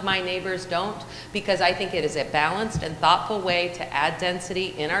some of my neighbors don't, because I think it is a balanced and thoughtful way to add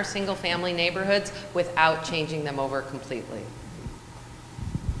density in our single family neighborhoods without changing them over completely.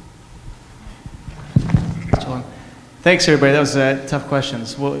 Thanks everybody, that was tough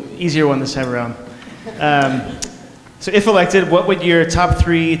questions. Well, easier one this time around. So if elected, what would your top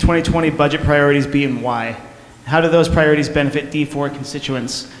 3 2020 budget priorities be and why? How do those priorities benefit D4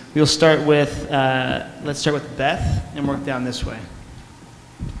 constituents? We'll start with, let's start with Beth and work down this way.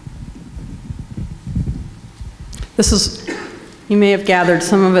 This is, you may have gathered,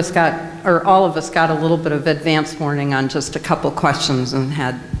 some of us got, or all of us got a little bit of advance warning on just a couple questions and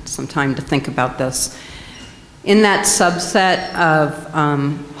had some time to think about this. In that subset of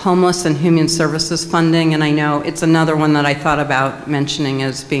homeless and human services funding, and I know it's another one that I thought about mentioning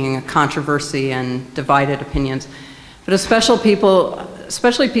as being a controversy and divided opinions, but especially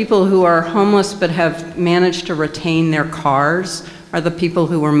people who are homeless but have managed to retain their cars are the people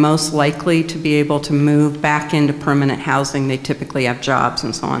who are most likely to be able to move back into permanent housing. They typically have jobs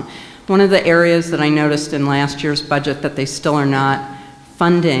and so on. One of the areas that I noticed in last year's budget that they still are not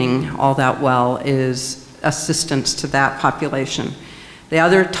funding all that well is assistance to that population. The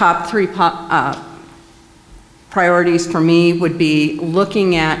other top 3 priorities for me would be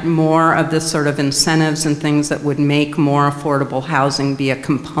looking at more of this sort of incentives and things that would make more affordable housing be a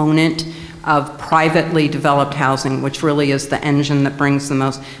component of privately developed housing, which really is the engine that brings the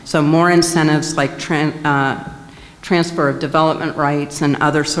most. So more incentives like transfer of development rights and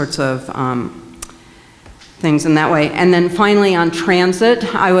other sorts of things in that way. And then finally on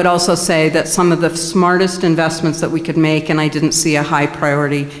transit, I would also say that some of the smartest investments that we could make, and I didn't see a high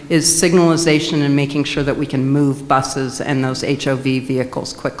priority, is signalization and making sure that we can move buses and those HOV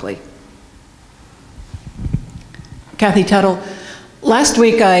vehicles quickly. Kathy Tuttle. Last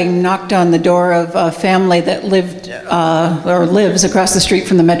week I knocked on the door of a family that lived or lives across the street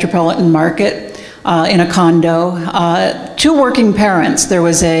from the Metropolitan Market in a condo. 2 working parents. There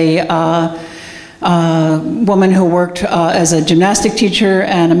was a woman who worked as a gymnastic teacher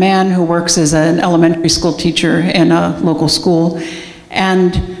and a man who works as an elementary school teacher in a local school.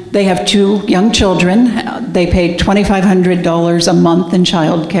 And they have 2 young children. They paid $2,500 a month in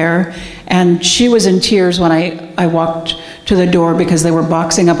childcare. And she was in tears when I walked to the door because they were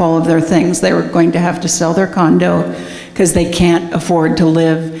boxing up all of their things. They were going to have to sell their condo because they can't afford to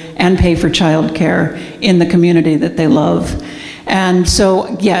live and pay for childcare in the community that they love. And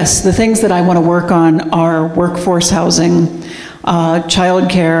so, yes, the things that I want to work on are workforce housing,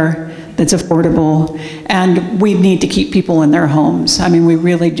 childcare that's affordable, and we need to keep people in their homes. I mean, we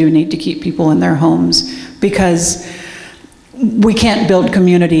really do need to keep people in their homes because we can't build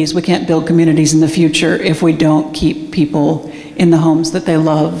communities. We can't build communities in the future if we don't keep people in the homes that they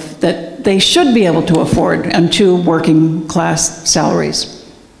love, that they should be able to afford, and to working class salaries.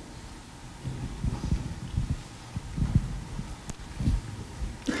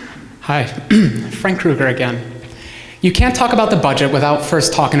 Hi, Frank Kruger again. You can't talk about the budget without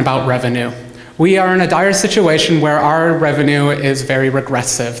first talking about revenue. We are in a dire situation where our revenue is very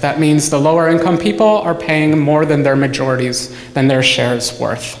regressive. That means the lower income people are paying more than their majorities, than their shares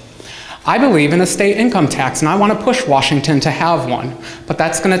worth. I believe in a state income tax, and I want to push Washington to have one, but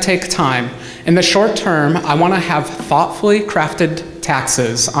that's going to take time. In the short term, I want to have thoughtfully crafted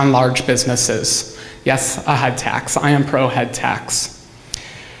taxes on large businesses. Yes, a head tax. I am pro head tax.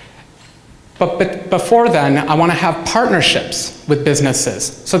 But before then, I want to have partnerships with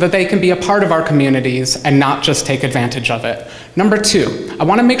businesses so that they can be a part of our communities and not just take advantage of it. Number 2, I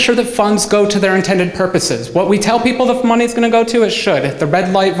want to make sure that funds go to their intended purposes. What we tell people the money is going to go to, it should. The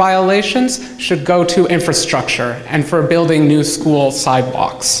red light violations should go to infrastructure and for building new school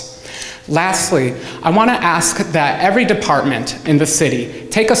sidewalks. Lastly, I want to ask that every department in the city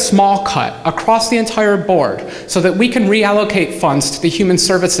take a small cut across the entire board so that we can reallocate funds to the human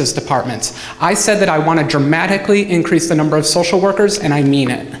services departments. I said that I want to dramatically increase the number of social workers, and I mean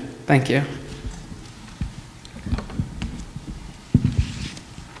it. Thank you.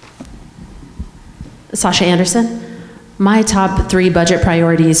 Sasha Anderson. My top 3 budget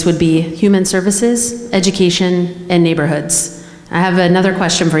priorities would be human services, education, and neighborhoods. I have another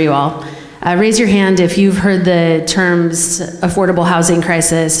question for you all. Raise your hand if you've heard the terms affordable housing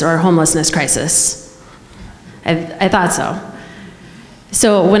crisis or homelessness crisis. I thought so.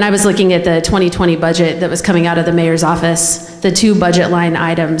 So when I was looking at the 2020 budget that was coming out of the mayor's office, the 2 budget line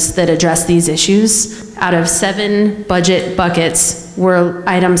items that address these issues, out of 7 budget buckets were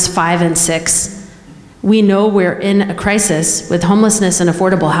items 5 and 6. We know we're in a crisis with homelessness and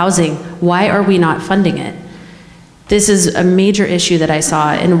affordable housing. Why are we not funding it? This is a major issue that I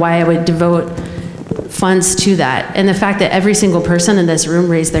saw and why I would devote funds to that. And the fact that every single person in this room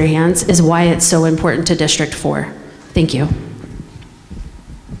raised their hands is why it's so important to District 4. Thank you.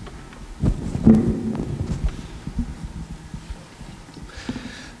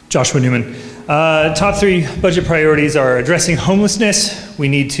 Joshua Newman. Top 3 budget priorities are addressing homelessness. We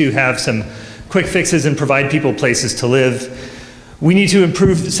need to have some quick fixes and provide people places to live. We need to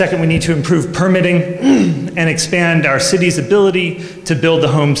improve, second, we need to improve permitting and expand our city's ability to build the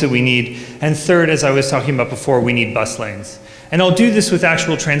homes that we need. And third, as I was talking about before, we need bus lanes. And I'll do this with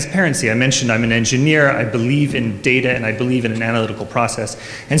actual transparency. I mentioned I'm an engineer, I believe in data, and I believe in an analytical process.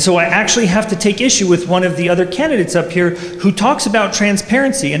 And so I actually have to take issue with one of the other candidates up here who talks about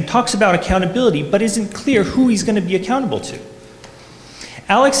transparency and talks about accountability, but isn't clear who he's going to be accountable to.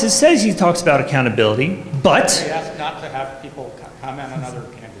 Alex says he talks about accountability, but he asked not to have people comment on other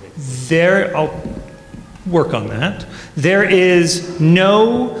candidates. I'll work on that. There's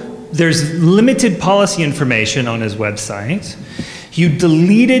limited policy information on his website. You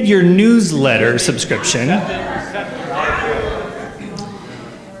deleted your newsletter subscription.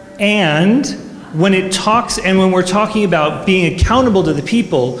 And when we're talking about being accountable to the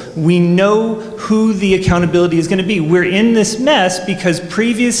people, we know who the accountability is going to be. We're in this mess because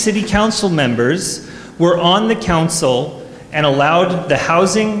previous city council members were on the council and allowed the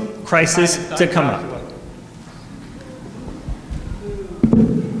housing crisis to come up.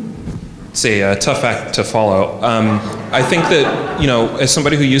 It's a tough act to follow. I think that, as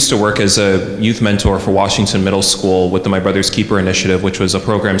somebody who used to work as a youth mentor for Washington Middle School with the My Brother's Keeper initiative, which was a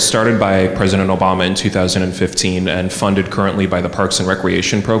program started by President Obama in 2015 and funded currently by the Parks and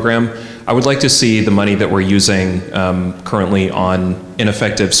Recreation program, I would like to see the money that we're using currently on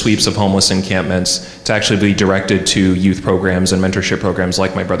ineffective sweeps of homeless encampments to actually be directed to youth programs and mentorship programs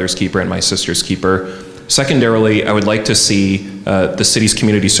like My Brother's Keeper and My Sister's Keeper. Secondarily, I would like to see the city's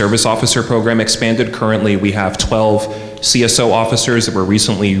community service officer program expanded. Currently, we have 12 CSO officers that were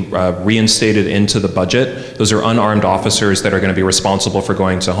recently reinstated into the budget. Those are unarmed officers that are going to be responsible for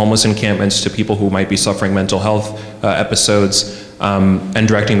going to homeless encampments, to people who might be suffering mental health episodes, and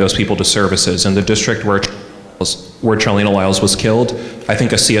directing those people to services. In the district where where Charlene Lyles was killed, I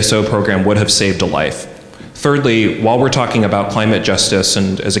think a CSO program would have saved a life. Thirdly, while we're talking about climate justice,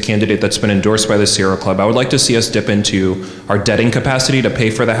 and as a candidate that's been endorsed by the Sierra Club, I would like to see us dip into our debting capacity to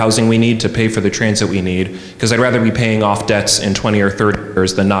pay for the housing we need, to pay for the transit we need, because I'd rather be paying off debts in 20 or 30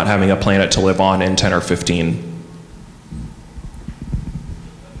 years than not having a planet to live on in 10 or 15.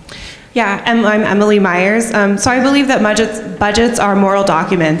 Yeah, I'm Emily Myers. So I believe that budgets are moral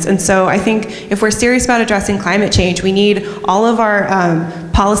documents, and so I think if we're serious about addressing climate change, we need all of our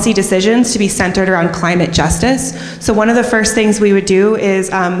policy decisions to be centered around climate justice. So one of the first things we would do is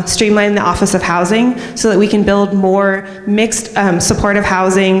streamline the Office of Housing so that we can build more mixed supportive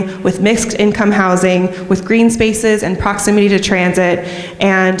housing with mixed income housing, with green spaces and proximity to transit,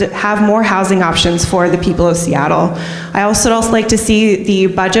 and have more housing options for the people of Seattle. I also like to see the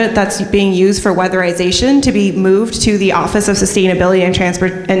budget that's being used for weatherization to be moved to the Office of Sustainability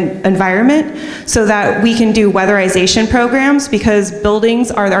and Environment so that we can do weatherization programs, because buildings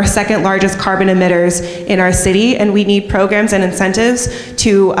are our second largest carbon emitters in our city, and we need programs and incentives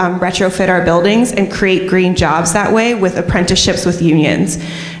to retrofit our buildings and create green jobs that way with apprenticeships with unions.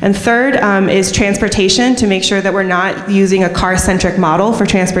 And third is transportation, to make sure that we're not using a car-centric model for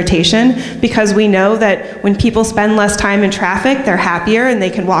transportation, because we know that when people spend less time in traffic, they're happier and they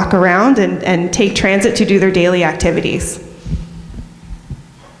can walk around and take transit to do their daily activities.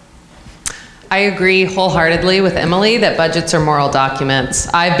 I agree wholeheartedly with Emily that budgets are moral documents.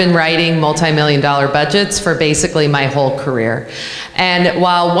 I've been writing multi-million-dollar budgets for basically my whole career. And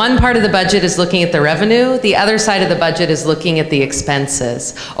while one part of the budget is looking at the revenue, the other side of the budget is looking at the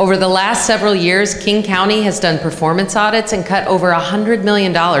expenses. Over the last several years, King County has done performance audits and cut over $100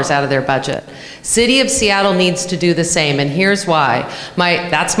 million out of their budget. City of Seattle needs to do the same, and here's why.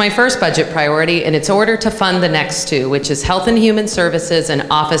 That's my first budget priority, and it's order to fund the next two, which is Health and Human Services and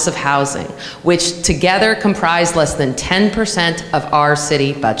Office of Housing, which together comprise less than 10% of our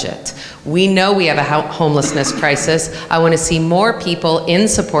city budget. We know we have a homelessness crisis. I want to see more people in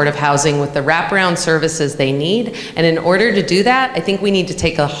supportive housing with the wraparound services they need. And in order to do that, I think we need to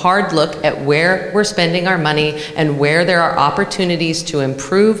take a hard look at where we're spending our money and where there are opportunities to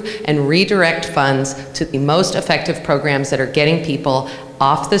improve and redirect funds to the most effective programs that are getting people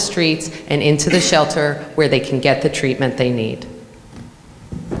off the streets and into the shelter where they can get the treatment they need.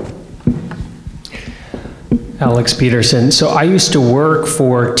 Alex Peterson. So I used to work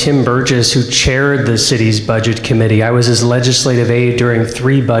for Tim Burgess, who chaired the city's budget committee. I was his legislative aide during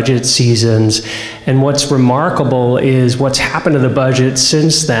 3 budget seasons. And what's remarkable is what's happened to the budget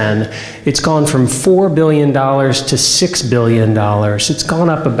since then. It's gone from $4 billion to $6 billion. It's gone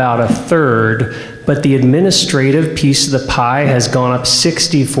up about a third, but the administrative piece of the pie has gone up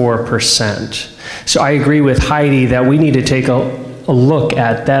 64%. So I agree with Heidi that we need to take a look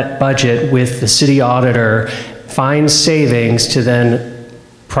at that budget with the city auditor, find savings to then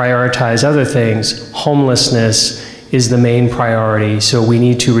prioritize other things. Homelessness is the main priority. So we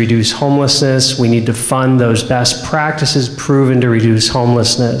need to reduce homelessness. We need to fund those best practices proven to reduce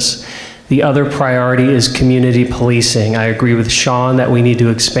homelessness. The other priority is community policing. I agree with Sean that we need to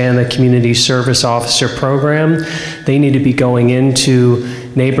expand the community service officer program. They need to be going into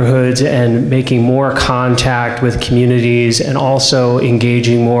neighborhoods and making more contact with communities, and also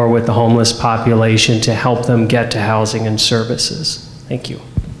engaging more with the homeless population to help them get to housing and services. Thank you.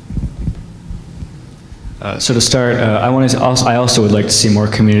 So to start, I also would like to see more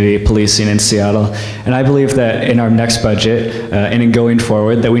community policing in Seattle, and I believe that in our next budget and in going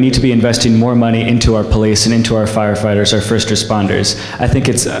forward that we need to be investing more money into our police and into our firefighters, our first responders. I think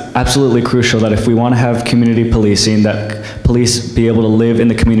it's absolutely crucial that if we want to have community policing, that police be able to live in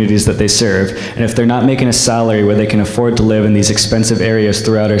the communities that they serve, and if they're not making a salary where they can afford to live in these expensive areas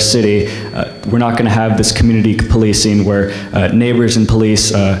throughout our city, we're not going to have this community policing where neighbors and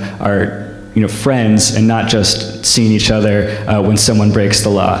police are friends and not just seeing each other when someone breaks the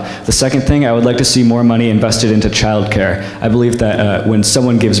law. The second thing, I would like to see more money invested into childcare. I believe that when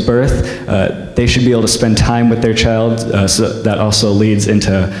someone gives birth, they should be able to spend time with their child, so that also leads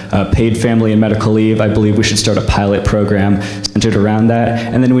into paid family and medical leave. I believe we should start a pilot program centered around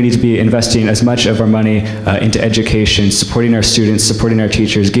that. And then we need to be investing as much of our money into education, supporting our students, supporting our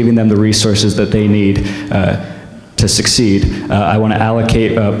teachers, giving them the resources that they need to succeed. I want to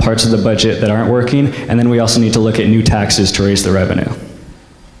allocate parts of the budget that aren't working, and then we also need to look at new taxes to raise the revenue.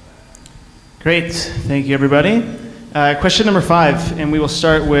 Great, thank you everybody. Question number 5, and we will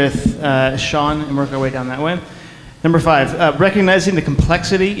start with Sean and work our way down that way. Number 5, recognizing the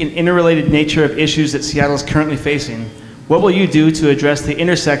complexity and interrelated nature of issues that Seattle is currently facing, what will you do to address the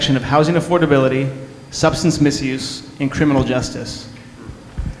intersection of housing affordability, substance misuse, and criminal justice?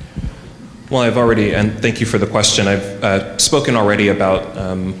 Well, I've already, and thank you for the question, I've spoken already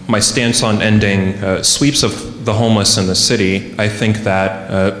about my stance on ending sweeps of the homeless in the city. I think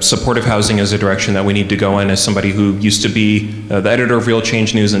that supportive housing is a direction that we need to go in. As somebody who used to be the editor of Real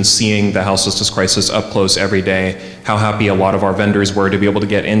Change News and seeing the houselessness crisis up close every day, how happy a lot of our vendors were to be able to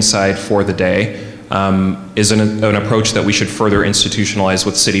get inside for the day, is an approach that we should further institutionalize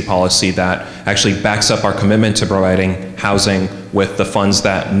with city policy that actually backs up our commitment to providing housing with the funds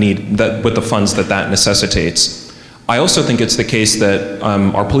that necessitates. I also think it's the case that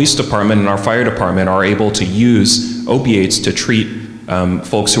our police department and our fire department are able to use opiates to treat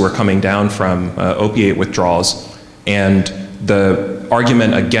folks who are coming down from opiate withdrawals. And the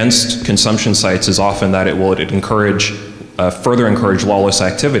argument against consumption sites is often that it will further encourage lawless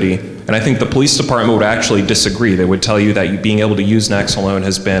activity. And I think the police department would actually disagree. They would tell you that being able to use Naxalone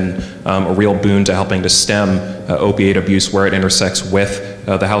has been a real boon to helping to stem opiate abuse where it intersects with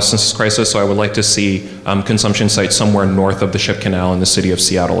the houselessness crisis. So I would like to see consumption sites somewhere north of the Ship Canal in the city of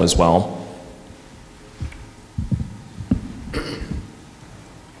Seattle as well.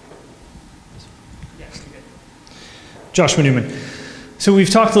 Joshua Newman. So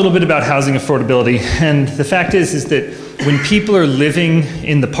we've talked a little bit about housing affordability, and the fact is that when people are living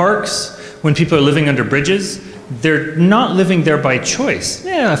in the parks, when people are living under bridges, they're not living there by choice.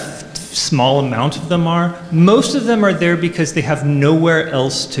 Yeah, a small amount of them are. Most of them are there because they have nowhere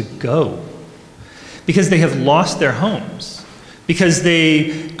else to go, because they have lost their homes, because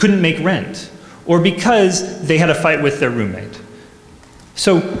they couldn't make rent, or because they had a fight with their roommate.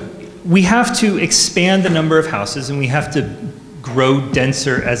 So we have to expand the number of houses, and we have to grow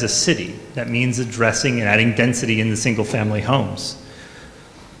denser as a city. That means addressing and adding density in the single-family homes.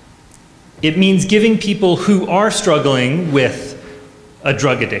 It means giving people who are struggling with a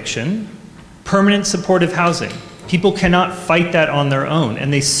drug addiction permanent supportive housing. People cannot fight that on their own,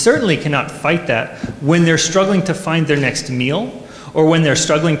 and they certainly cannot fight that when they're struggling to find their next meal or when they're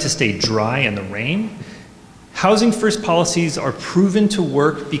struggling to stay dry in the rain. Housing first policies are proven to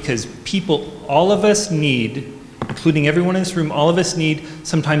work because people, all of us need, including everyone in this room, all of us need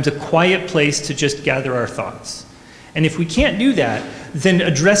sometimes a quiet place to just gather our thoughts. And if we can't do that, then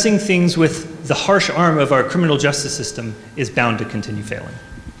addressing things with the harsh arm of our criminal justice system is bound to continue failing.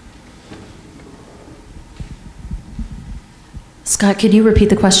 Scott, could you repeat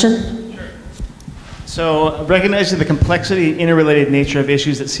the question? Sure. So, recognizing the complexity, interrelated nature of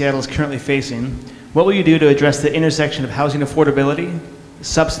issues that Seattle is currently facing, what will you do to address the intersection of housing affordability,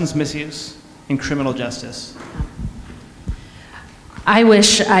 substance misuse, and criminal justice? I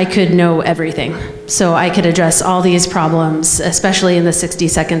wish I could know everything, so I could address all these problems, especially in the 60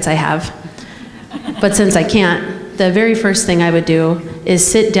 seconds I have. But since I can't, the very first thing I would do is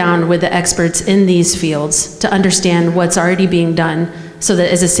sit down with the experts in these fields to understand what's already being done, so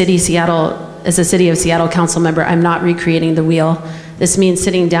that as a City of Seattle council member, I'm not recreating the wheel. This means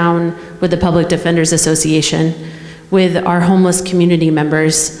sitting down with the Public Defenders Association, with our homeless community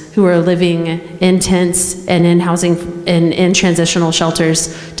members who are living in tents and in housing and in transitional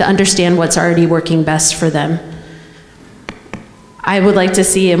shelters to understand what's already working best for them. I would like to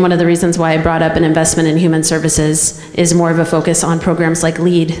see, and one of the reasons why I brought up an investment in human services is more of a focus on programs like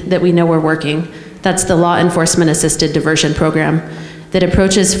LEAD that we know are working. That's the Law Enforcement Assisted Diversion Program that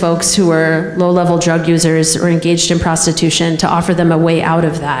approaches folks who are low-level drug users or engaged in prostitution to offer them a way out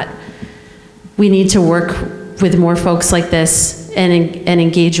of that. We need to work with more folks like this and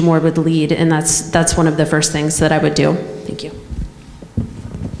engage more with LEAD, and that's one of the first things that I would do. Thank you.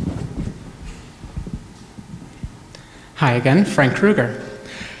 Hi again, Frank Kruger.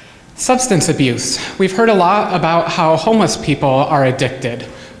 Substance abuse. We've heard a lot about how homeless people are addicted,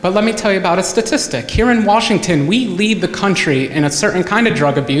 but let me tell you about a statistic. Here in Washington, we lead the country in a certain kind of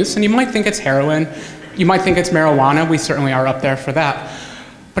drug abuse, and you might think it's heroin, you might think it's marijuana, we certainly are up there for that,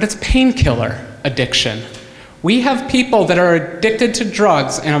 but it's painkiller addiction. We have people that are addicted to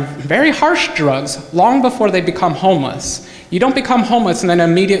drugs, and very harsh drugs, long before they become homeless. You don't become homeless and then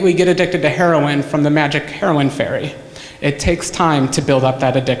immediately get addicted to heroin from the magic heroin fairy. It takes time to build up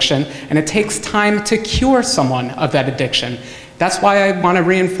that addiction, and it takes time to cure someone of that addiction. That's why I want to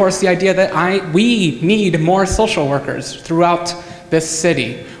reinforce the idea that we need more social workers throughout this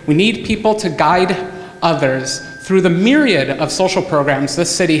city. We need people to guide others through the myriad of social programs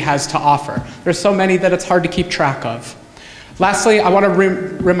this city has to offer. There's so many that it's hard to keep track of. Lastly, I want to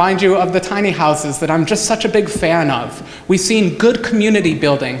remind you of the tiny houses that I'm just such a big fan of. We've seen good community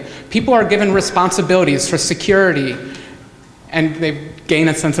building. People are given responsibilities for security, and they gain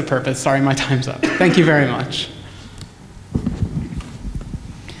a sense of purpose. Sorry, my time's up. Thank you very much.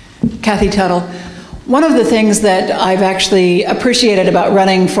 Kathy Tuttle, One of the things that I've actually appreciated about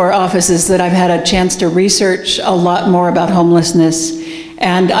running for office is that I've had a chance to research a lot more about homelessness.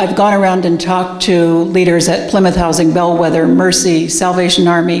 And I've gone around and talked to leaders at Plymouth Housing, Bellwether, Mercy, Salvation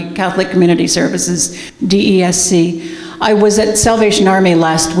Army, Catholic Community Services, DESC. I was at Salvation Army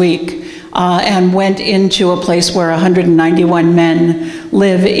last week and went into a place where 191 men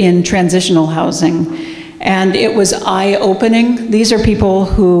live in transitional housing. And it was eye-opening. These are people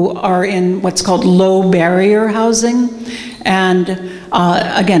who are in what's called low-barrier housing. And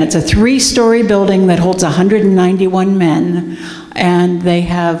again, it's a 3-story building that holds 191 men. And they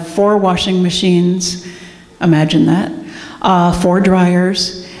have 4 washing machines, imagine that, 4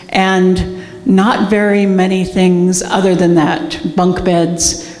 dryers, and not very many things other than that, bunk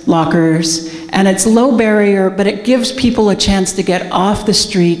beds, lockers, and it's low barrier, but it gives people a chance to get off the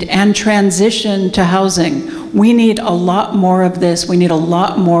street and transition to housing. We need a lot more of this. We need a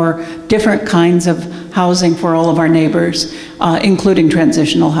lot more different kinds of housing for all of our neighbors, including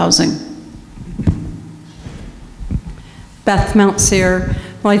transitional housing. Beth Mountseer.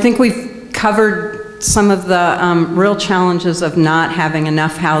 Well, I think we've covered some of the real challenges of not having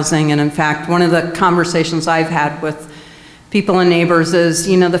enough housing, and in fact, one of the conversations I've had with people and neighbors is,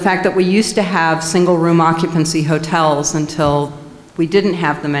 you know, the fact that we used to have single-room occupancy hotels until we didn't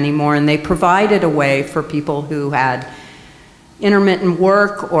have them anymore, and they provided a way for people who had intermittent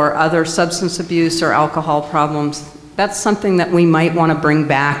work or other substance abuse or alcohol problems. That's something that we might want to bring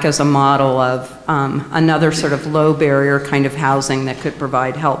back as a model of another sort of low-barrier kind of housing that could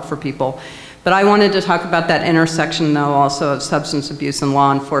provide help for people. But I wanted to talk about that intersection, though, also of substance abuse and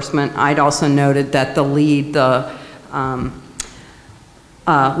law enforcement. I'd also noted that the LEAD, the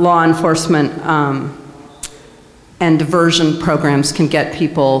law enforcement and diversion programs can get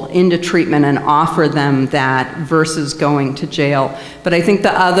people into treatment and offer them that versus going to jail. But I think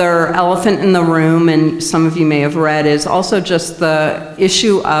the other elephant in the room, and some of you may have read, is also just the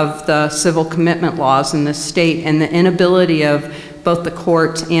issue of the civil commitment laws in this state and the inability of both the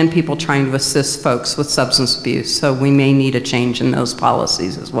courts and people trying to assist folks with substance abuse. So we may need a change in those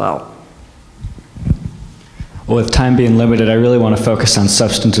policies as well. Well, with time being limited, I really want to focus on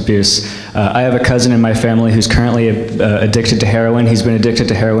substance abuse. I have a cousin in my family who's currently addicted to heroin. He's been addicted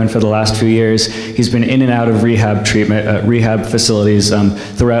to heroin for the last few years. He's been in and out of rehab treatment, rehab facilities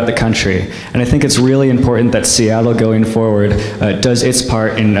throughout the country. And I think it's really important that Seattle, going forward, does its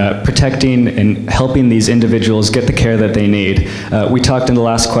part in protecting and helping these individuals get the care that they need. We talked in the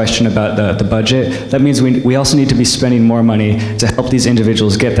last question about the budget. That means we also need to be spending more money to help these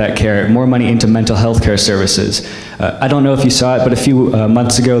individuals get that care, more money into mental health care services. I don't know if you saw it, but a few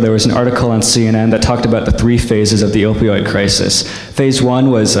months ago there was an article on CNN that talked about the 3 phases of the opioid crisis. Phase 1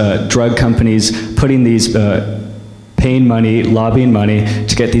 was drug companies putting these paying money, lobbying money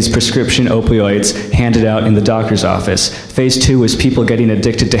to get these prescription opioids handed out in the doctor's office. Phase 2 was people getting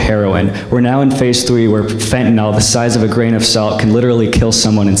addicted to heroin. We're now in phase 3 where fentanyl, the size of a grain of salt, can literally kill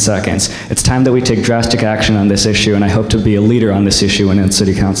someone in seconds. It's time that we take drastic action on this issue, and I hope to be a leader on this issue in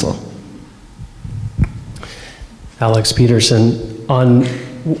City Council. Alex Peterson, on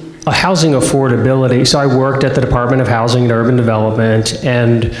housing affordability. So I worked at the Department of Housing and Urban Development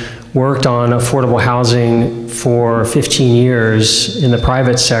and worked on affordable housing for 15 years in the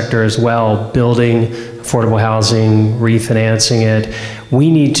private sector as well, building affordable housing, refinancing it. We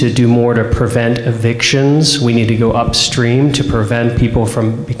need to do more to prevent evictions. We need to go upstream to prevent people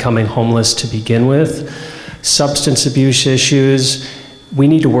from becoming homeless to begin with. Substance abuse issues. We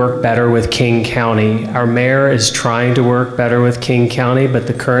need to work better with King County. Our mayor is trying to work better with King County, but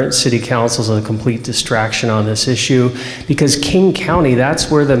the current city council is a complete distraction on this issue because King County, that's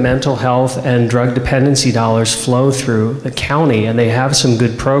where the mental health and drug dependency dollars flow through the county, and they have some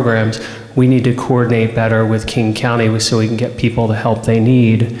good programs. We need to coordinate better with King County so we can get people the help they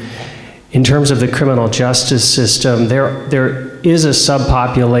need. In terms of the criminal justice system, there is a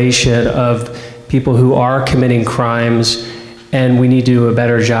subpopulation of people who are committing crimes, and we need to do a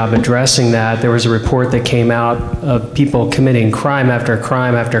better job addressing that. There was a report that came out of people committing crime after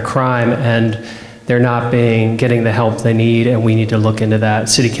crime after crime, and they're not getting the help they need, and we need to look into that.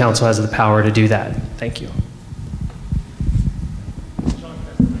 City Council has the power to do that. Thank you.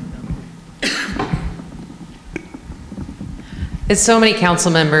 As so many council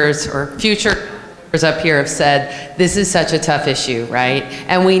members or future members up here have said, this is such a tough issue, right?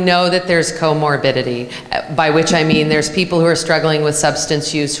 And we know that there's comorbidity, by which I mean there's people who are struggling with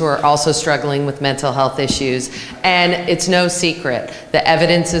substance use who are also struggling with mental health issues. And it's no secret, the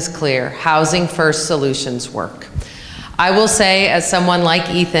evidence is clear, housing first solutions work. I will say, as someone like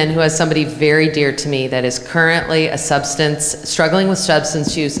Ethan, who has somebody very dear to me that is currently struggling with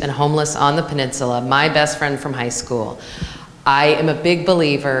substance use and homeless on the peninsula, my best friend from high school, I am a big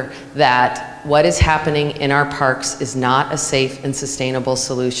believer that what is happening in our parks is not a safe and sustainable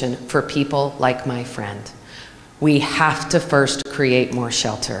solution for people like my friend. We have to first create more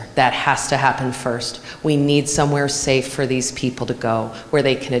shelter. That has to happen first. We need somewhere safe for these people to go, where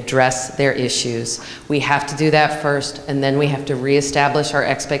they can address their issues. We have to do that first, and then we have to reestablish our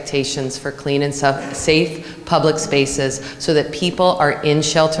expectations for clean and safe public spaces so that people are in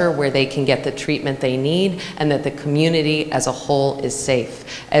shelter where they can get the treatment they need and that the community as a whole is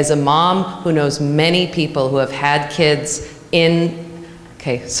safe. As a mom who knows many people who have had kids in,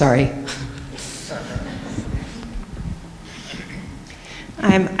 okay, sorry.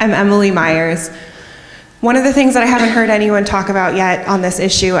 I'm Emily Myers. One of the things that I haven't heard anyone talk about yet on this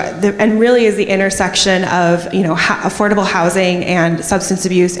issue, and really is the intersection of affordable housing and substance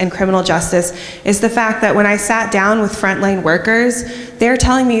abuse and criminal justice, is the fact that when I sat down with frontline workers, they're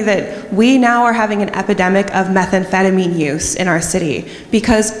telling me that we now are having an epidemic of methamphetamine use in our city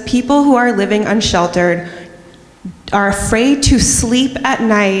because people who are living unsheltered are afraid to sleep at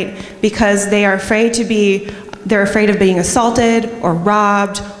night because they're afraid of being assaulted or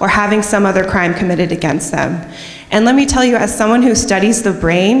robbed or having some other crime committed against them. And let me tell you, as someone who studies the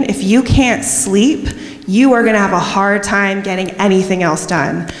brain, if you can't sleep, you are going to have a hard time getting anything else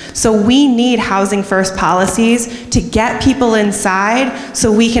done. So we need housing first policies to get people inside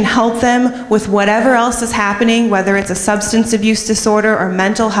so we can help them with whatever else is happening, whether it's a substance abuse disorder or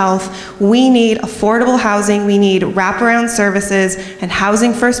mental health. We need affordable housing, we need wraparound services and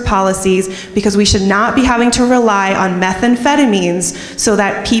housing first policies, because we should not be having to rely on methamphetamines so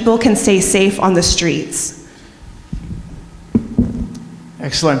that people can stay safe on the streets.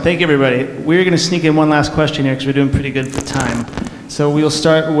 Excellent. Thank you, everybody. We're going to sneak in one last question here because we're doing pretty good for time. So we'll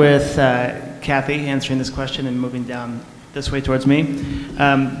start with Kathy answering this question and moving down this way towards me.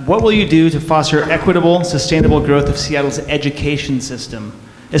 What will you do to foster equitable, sustainable growth of Seattle's education system,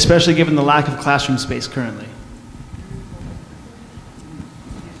 especially given the lack of classroom space currently?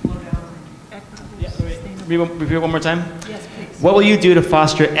 Repeat one more time? Yes, please. What will you do to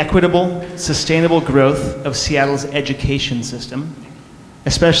foster equitable, sustainable growth of Seattle's education system,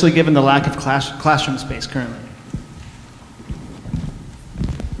 especially given the lack of classroom space currently?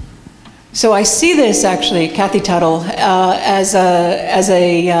 So I see this actually, Kathy Tuttle, as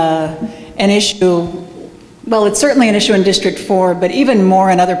an issue. Well, it's certainly an issue in District 4, but even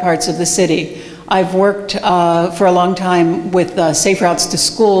more in other parts of the city. I've worked for a long time with Safe Routes to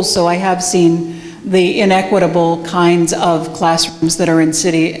Schools, so I have seen the inequitable kinds of classrooms that are in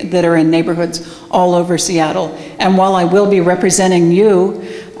neighborhoods all over Seattle. And while I will be representing you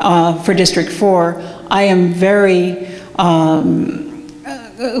for District 4, I am very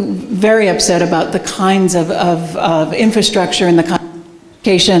upset about the kinds of infrastructure and the kind of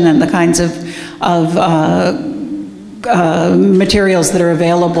education and the kinds of materials that are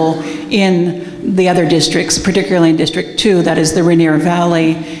available in the other districts, particularly in District 2, that is the Rainier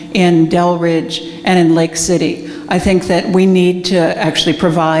Valley, in Delridge, and in Lake City. I think that we need to actually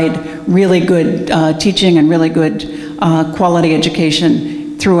provide really good teaching and really good quality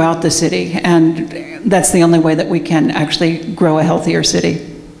education throughout the city, and that's the only way that we can actually grow a healthier city.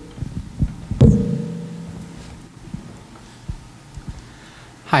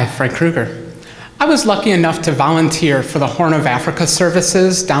 Hi, Frank Kruger. I was lucky enough to volunteer for the Horn of Africa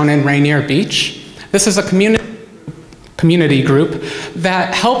services down in Rainier Beach. This is a community group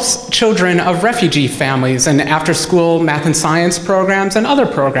that helps children of refugee families and after-school math and science programs and other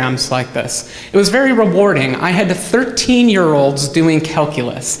programs like this. It was very rewarding. I had 13-year-olds doing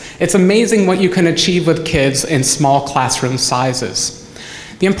calculus. It's amazing what you can achieve with kids in small classroom sizes.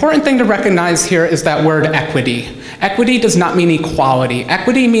 The important thing to recognize here is that word equity. Equity does not mean equality.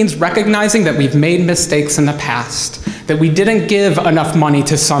 Equity means recognizing that we've made mistakes in the past, that we didn't give enough money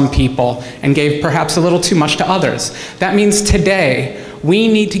to some people and gave perhaps a little too much to others. That means today we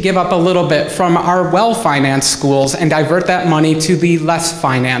need to give up a little bit from our well-financed schools and divert that money to the less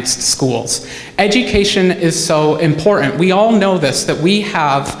financed schools. Education is so important. We all know this, that we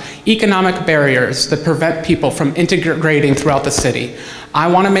have economic barriers that prevent people from integrating throughout the city. I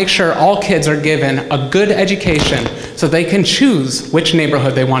want to make sure all kids are given a good education so they can choose which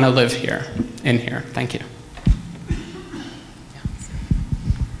neighborhood they want to live in here. Thank you.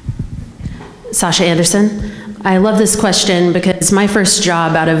 Sasha Anderson. I love this question because my first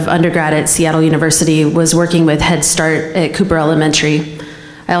job out of undergrad at Seattle University was working with Head Start at Cooper Elementary.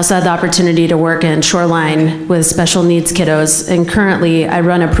 I also had the opportunity to work in Shoreline with special needs kiddos, and currently I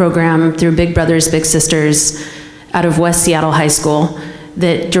run a program through Big Brothers Big Sisters out of West Seattle High School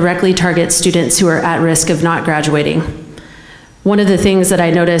that directly targets students who are at risk of not graduating. One of the things that I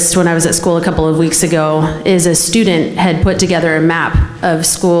noticed when I was at school a couple of weeks ago is a student had put together a map of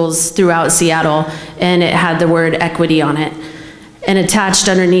schools throughout Seattle, and it had the word equity on it. And attached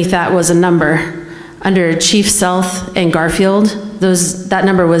underneath that was a number. Under Chief Sealth and Garfield, that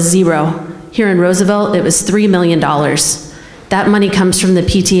number was 0. Here in Roosevelt, it was $3 million. That money comes from the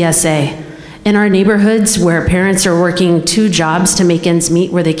PTSA. In our neighborhoods where parents are working 2 jobs to make ends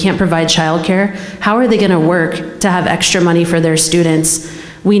meet, where they can't provide childcare, how are they going to work to have extra money for their students?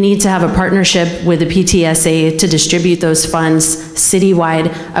 We need to have a partnership with the PTSA to distribute those funds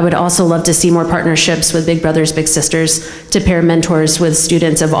citywide. I would also love to see more partnerships with Big Brothers Big Sisters to pair mentors with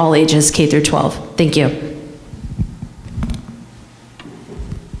students of all ages, K through 12. Thank you.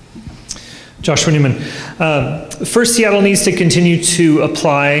 Joshua Newman. First, Seattle needs to continue to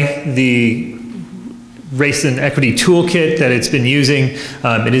apply the race and equity toolkit that it's been using.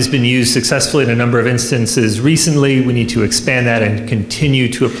 It has been used successfully in a number of instances recently. We need to expand that and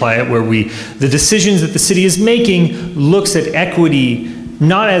continue to apply it where the decisions that the city is making looks at equity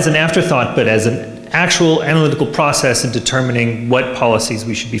not as an afterthought, but as an actual analytical process in determining what policies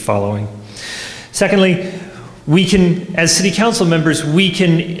we should be following. Secondly, we can, as city council members, we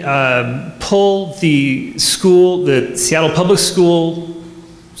can pull the school, the Seattle Public School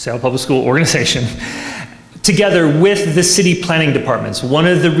organization, together with the city planning departments. One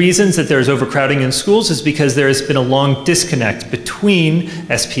of the reasons that there's overcrowding in schools is because there has been a long disconnect between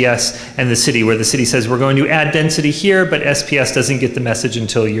SPS and the city, where the city says we're going to add density here, but SPS doesn't get the message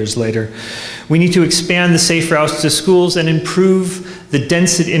until years later. We need to expand the safe routes to schools and improve the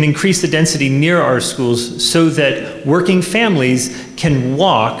density and increase the density near our schools so that working families can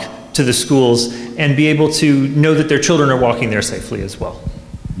walk to the schools and be able to know that their children are walking there safely as well.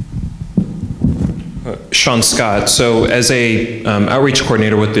 Sean Scott. So as a outreach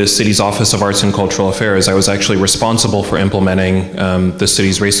coordinator with the city's Office of Arts and Cultural Affairs, I was actually responsible for implementing the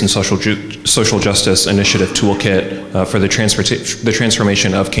city's Race and Social Justice Initiative Toolkit for the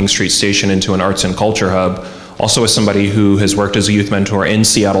transformation of King Street Station into an arts and culture hub. Also, as somebody who has worked as a youth mentor in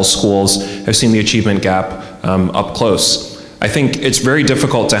Seattle schools, I've seen the achievement gap up close. I think it's very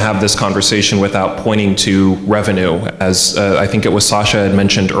difficult to have this conversation without pointing to revenue. As I think it was Sasha had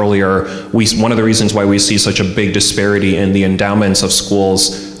mentioned earlier, one of the reasons why we see such a big disparity in the endowments of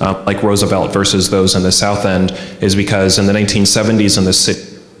schools like Roosevelt versus those in the South End is because in the 1970s in the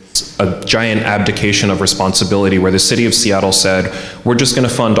city, a giant abdication of responsibility where the city of Seattle said, we're just going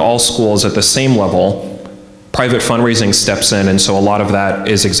to fund all schools at the same level. Private fundraising steps in, and so a lot of that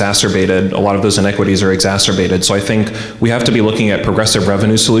is exacerbated. A lot of those inequities are exacerbated. So I think we have to be looking at progressive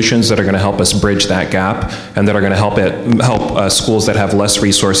revenue solutions that are going to help us bridge that gap and that are going to help schools that have less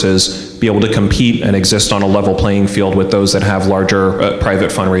resources be able to compete and exist on a level playing field with those that have larger private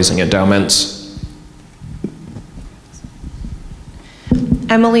fundraising endowments.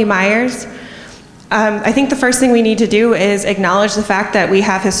 Emily Myers. I think the first thing we need to do is acknowledge the fact that we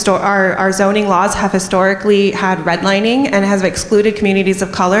have our zoning laws have historically had redlining and has excluded communities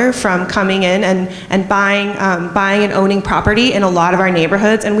of color from coming in and buying and owning property in a lot of our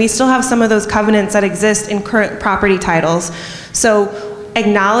neighborhoods, and we still have some of those covenants that exist in current property titles. So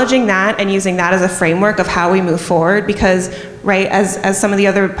acknowledging that and using that as a framework of how we move forward, because right, as some of the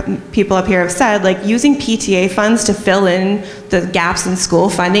other people up here have said, like using PTA funds to fill in the gaps in school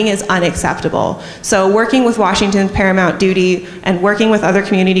funding is unacceptable. So working with Washington's Paramount Duty and working with other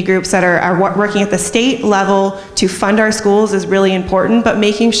community groups that are working at the state level to fund our schools is really important, but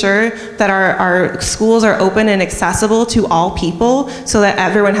making sure that our schools are open and accessible to all people so that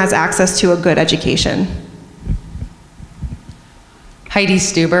everyone has access to a good education. Heidi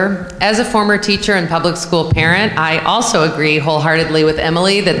Stuber. As a former teacher and public school parent, I also agree wholeheartedly with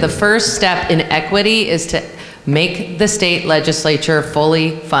Emily that the first step in equity is to make the state legislature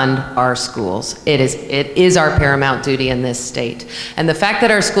fully fund our schools. It is our paramount duty in this state. And the fact that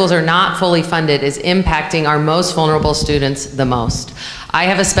our schools are not fully funded is impacting our most vulnerable students the most. I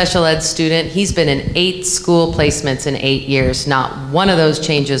have a special ed student. He's been in 8 school placements in 8 years. Not one of those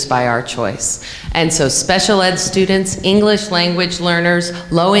changes by our choice. And so special ed students, English language learners,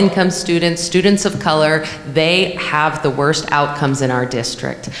 low-income students, students of color, they have the worst outcomes in our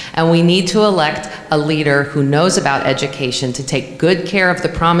district. And we need to elect a leader who knows about education to take good care of the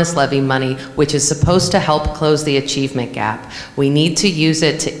Promise Levy money, which is supposed to help close the achievement gap. We need to use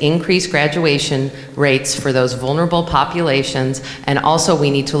it to increase graduation rates for those vulnerable populations, and also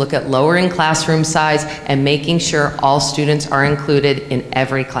we need to look at lowering classroom size and making sure all students are included in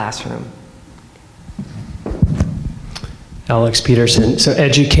every classroom. Alex Peterson. So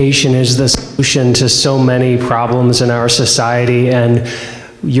education is the solution to so many problems in our society, and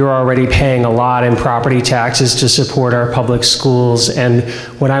you're already paying a lot in property taxes to support our public schools. And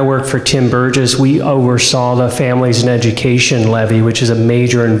when I worked for Tim Burgess, we oversaw the Families and Education Levy, which is a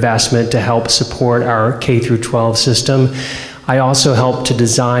major investment to help support our K through 12 system. I also helped to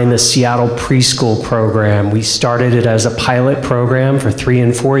design the Seattle preschool program. We started it as a pilot program for 3-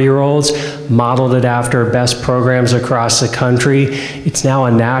 and 4-year-olds, modeled it after best programs across the country. It's now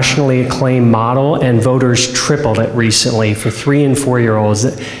a nationally acclaimed model, and voters tripled it recently for 3- and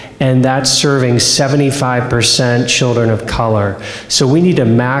 4-year-olds. And that's serving 75% children of color. So we need to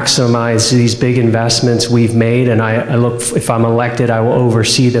maximize these big investments we've made, and I look, if I'm elected, I will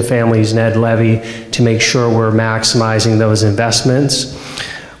oversee the Families and Ed Levy to make sure we're maximizing those investments.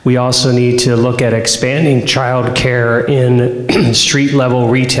 We also need to look at expanding child care in street-level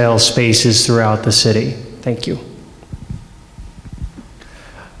retail spaces throughout the city. Thank you.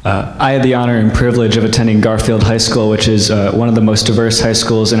 I had the honor and privilege of attending Garfield High School, which is one of the most diverse high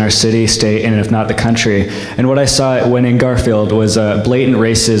schools in our city, state, and if not the country. And what I saw when in Garfield was blatant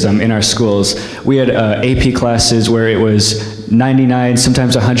racism in our schools. We had AP classes where it was 99,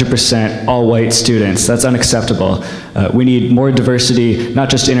 sometimes 100% all white students. That's unacceptable. We need more diversity, not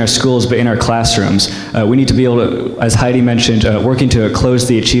just in our schools, but in our classrooms. We need to be able to, as Heidi mentioned, working to close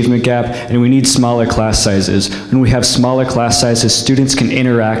the achievement gap, and we need smaller class sizes. When we have smaller class sizes, students can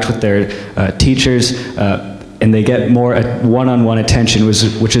interact with their teachers, and they get more one-on-one attention,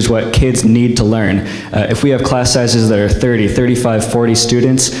 which is what kids need to learn. If we have class sizes that are 30, 35, 40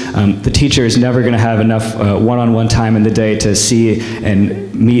 students, the teacher is never going to have enough one-on-one time in the day to see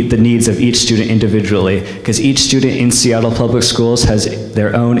and meet the needs of each student individually, because each student in Seattle Public Schools has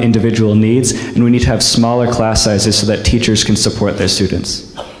their own individual needs, and we need to have smaller class sizes so that teachers can support their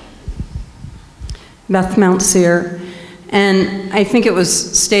students. Beth Mountseer. And I think it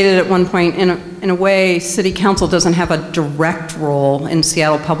was stated at one point, in a way, City Council doesn't have a direct role in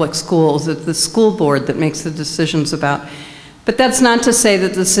Seattle Public Schools. It's the school board that makes the decisions about. But that's not to say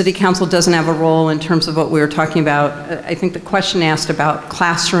that the City Council doesn't have a role in terms of what we were talking about. I think the question asked about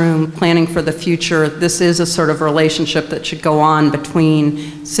classroom, planning for the future, this is a sort of relationship that should go on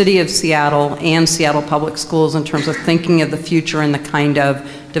between City of Seattle and Seattle Public Schools in terms of thinking of the future and the kind of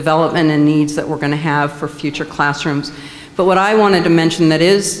development and needs that we're going to have for future classrooms. But what I wanted to mention that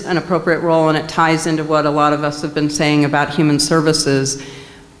is an appropriate role, and it ties into what a lot of us have been saying about human services,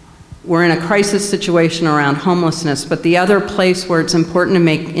 we're in a crisis situation around homelessness, but the other place where it's important to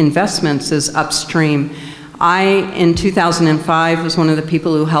make investments is upstream. I, in 2005, was one of the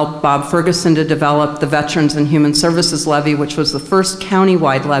people who helped Bob Ferguson to develop the Veterans and Human Services Levy, which was the first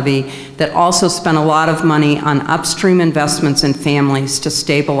countywide levy that also spent a lot of money on upstream investments in families to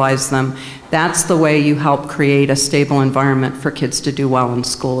stabilize them. That's the way you help create a stable environment for kids to do well in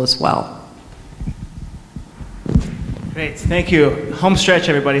school as well. Great, thank you. Home stretch,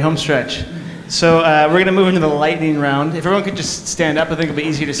 everybody, home stretch. So we're going to move into the lightning round. If everyone could just stand up, I think it'll be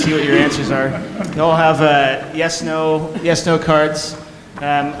easier to see what your answers are. You all have yes, no cards.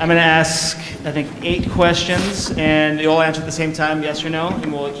 I'm going to ask, I think, 8 questions, and you all answer at the same time, yes or no,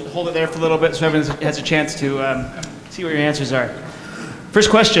 and we'll hold it there for a little bit so everyone has a chance to see what your answers are. First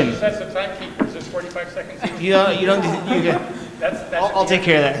question. That's the timekeeper. Is this 45 seconds? I'll take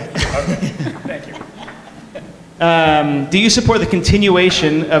care of that. Okay, thank you. Do you support the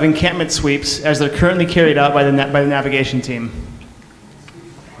continuation of encampment sweeps as they're currently carried out by the navigation team?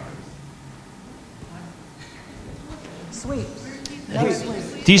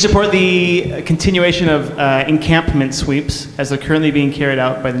 Do you support the continuation of encampment sweeps as they're currently being carried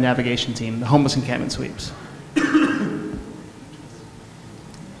out by the navigation team, the homeless encampment sweeps?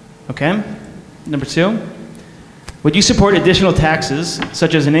 Okay. Number 2. Would you support additional taxes,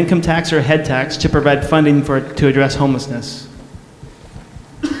 such as an income tax or a head tax, to provide funding to address homelessness?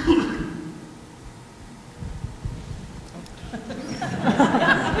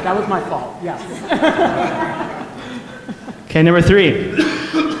 That was my fault, yes. Okay, number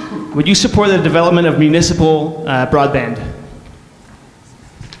 3. Would you support the development of municipal broadband?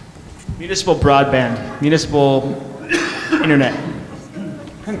 Municipal broadband, municipal internet.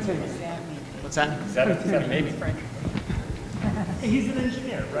 Continue. What's that? Is that a maybe, Frank? He's an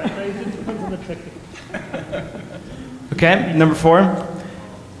engineer, right? It depends on the ticket. Okay, number 4.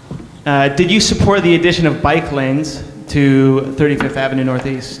 Did you support the addition of bike lanes to 35th Avenue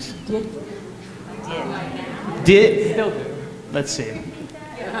Northeast? Did? Still do. Let's see.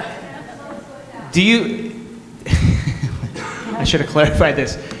 Do you, I should have clarified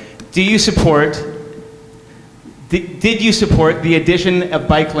this. Do you support Did you support the addition of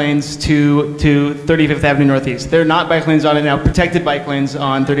bike lanes to 35th Avenue Northeast? There are not bike lanes on it now, protected bike lanes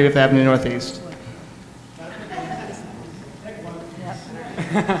on 35th Avenue Northeast.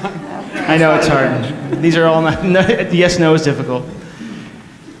 I know it's hard. These are all not, no, yes, no is difficult.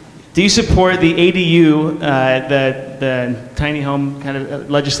 Do you support the ADU, the tiny home kind of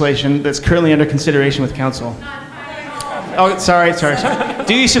legislation that's currently under consideration with council? Oh, sorry.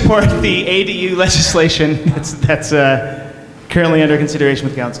 Do you support the ADU legislation that's currently under consideration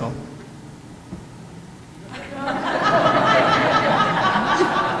with council?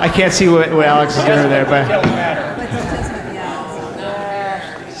 I can't see what Alex is doing over there, but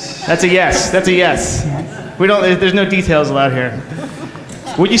that's a yes. That's a yes. We don't. There's no details allowed here.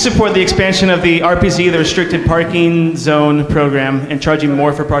 Would you support the expansion of the RPZ, the Restricted Parking Zone program, and charging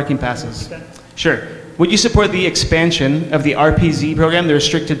more for parking passes? Sure. Would you support the expansion of the RPZ program, the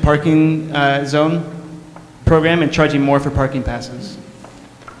Restricted Parking Zone program, and charging more for parking passes?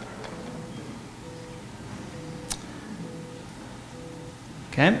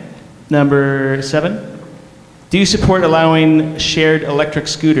 Okay. Number 7. Do you support allowing shared electric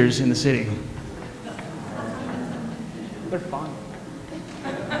scooters in the city? They're fun.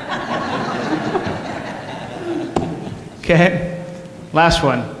 Okay. Last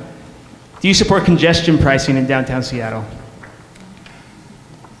one. Do you support congestion pricing in downtown Seattle?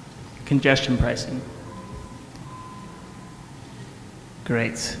 Congestion pricing.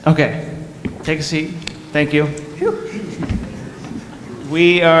 Great. Okay. Take a seat. Thank you.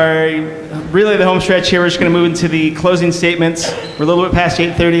 We are really the home stretch here. We're just going to move into the closing statements. We're a little bit past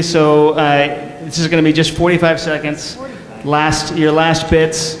 8:30, so this is going to be just 45 seconds. Your last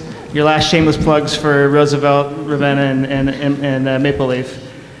bits, your last shameless plugs for Roosevelt, Ravenna, and Maple Leaf.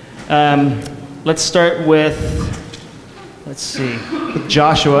 Let's start with, with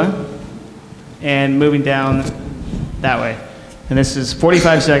Joshua, and moving down that way. And this is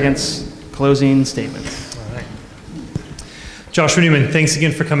 45 seconds, closing statements. All right. Joshua Newman, thanks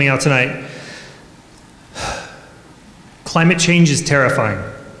again for coming out tonight. Climate change is terrifying.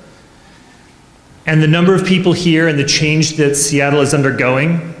 And the number of people here and the change that Seattle is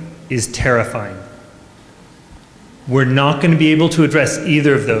undergoing is terrifying. We're not going to be able to address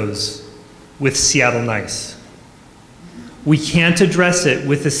either of those with Seattle Nice. We can't address it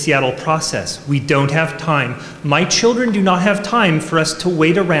with the Seattle process. We don't have time. My children do not have time for us to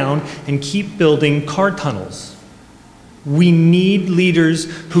wait around and keep building car tunnels. We need leaders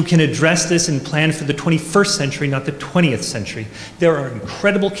who can address this and plan for the 21st century, not the 20th century. There are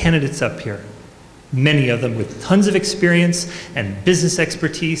incredible candidates up here, many of them with tons of experience and business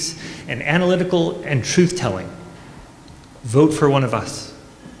expertise and analytical and truth-telling. Vote for one of us.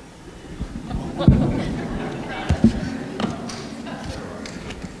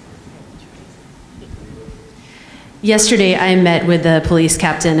 Yesterday, I met with the police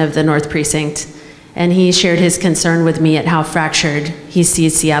captain of the North Precinct, and he shared his concern with me at how fractured he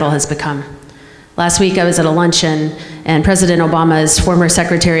sees Seattle has become. Last week, I was at a luncheon, and President Obama's former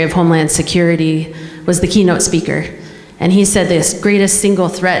Secretary of Homeland Security was the keynote speaker, and he said the greatest single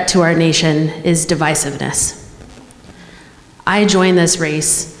threat to our nation is divisiveness. I joined this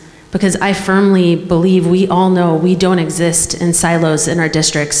race because I firmly believe we all know we don't exist in silos in our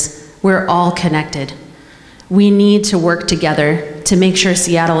districts. We're all connected. We need to work together to make sure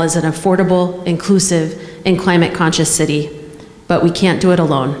Seattle is an affordable, inclusive, and climate-conscious city, but we can't do it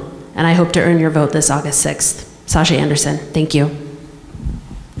alone, and I hope to earn your vote this August 6th. Sasha Anderson, thank you.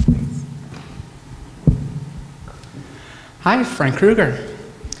 Hi, Frank Kruger.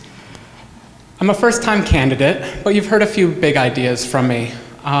 I'm a first-time candidate, but you've heard a few big ideas from me.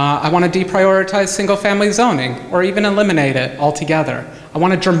 I want to deprioritize single-family zoning, or even eliminate it altogether. I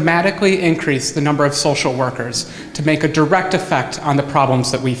want to dramatically increase the number of social workers to make a direct effect on the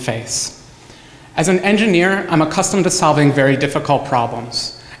problems that we face. As an engineer, I'm accustomed to solving very difficult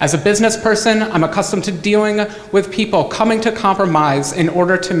problems. As a business person, I'm accustomed to dealing with people coming to compromise in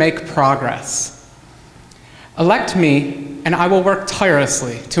order to make progress. Elect me, and I will work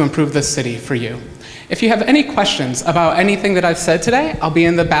tirelessly to improve this city for you. If you have any questions about anything that I've said today, I'll be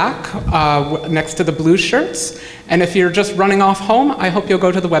in the back next to the blue shirts. And if you're just running off home, I hope you'll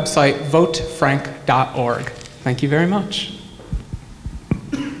go to the website votefrank.org. Thank you very much.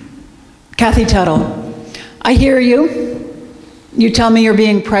 Kathy Tuttle, I hear you. You tell me you're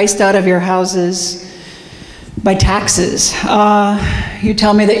being priced out of your houses by taxes. You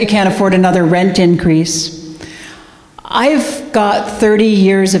tell me that you can't afford another rent increase. I've got 30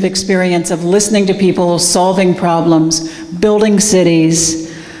 years of experience of listening to people, solving problems, building cities.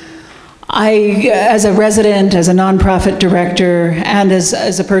 As a resident, as a nonprofit director, and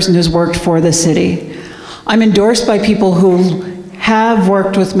as a person who's worked for the city, I'm endorsed by people who have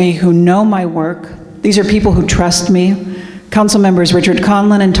worked with me, who know my work. These are people who trust me. Council members Richard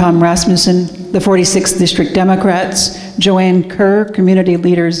Conlon and Tom Rasmussen, the 46th District Democrats, Joanne Kerr, community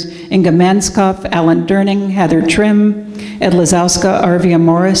leaders Inga Manskoff, Alan Durning, Heather Trim, Ed Lazowska, Arvia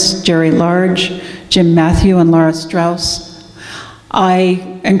Morris, Jerry Large, Jim Matthew, and Laura Strauss.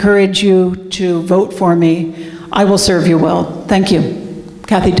 I encourage you to vote for me. I will serve you well. Thank you.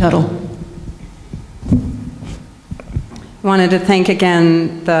 Kathy Tuttle. I wanted to thank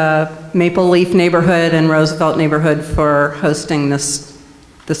again the Maple Leaf neighborhood and Roosevelt neighborhood for hosting this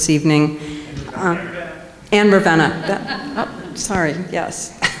evening. And Ravenna. Sorry,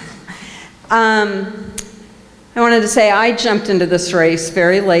 yes. I wanted to say I jumped into this race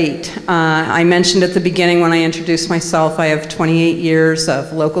very late. I mentioned at the beginning when I introduced myself, I have 28 years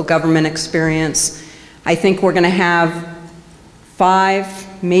of local government experience. I think we're going to have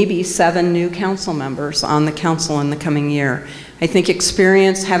 5, maybe 7 new council members on the council in the coming year. I think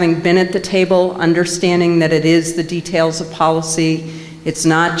experience, having been at the table, understanding that it is the details of policy, it's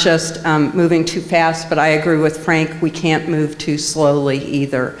not just moving too fast, but I agree with Frank, we can't move too slowly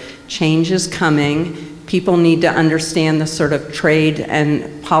either. Change is coming. People need to understand the sort of trade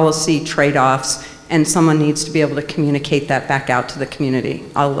and policy trade-offs, and someone needs to be able to communicate that back out to the community.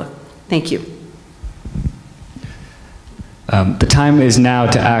 Thank you. The time is now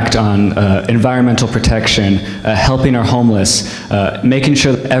to act on environmental protection, helping our homeless, making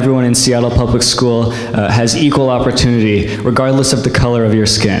sure that everyone in Seattle Public School has equal opportunity, regardless of the color of your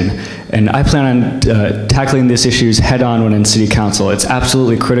skin. And I plan on tackling these issues head-on when in City Council. It's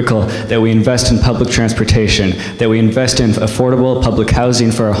absolutely critical that we invest in public transportation, that we invest in affordable public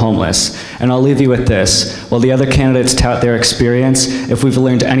housing for our homeless. And I'll leave you with this. While the other candidates tout their experience, if we've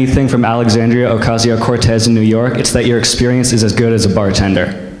learned anything from Alexandria Ocasio-Cortez in New York, it's that your experience is as good as a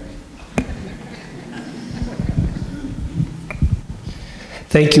bartender.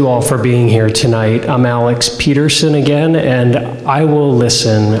 Thank you all for being here tonight. I'm Alex Peterson again, and I will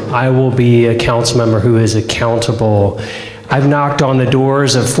listen. I will be a council member who is accountable. I've knocked on the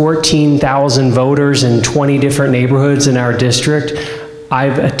doors of 14,000 voters in 20 different neighborhoods in our district.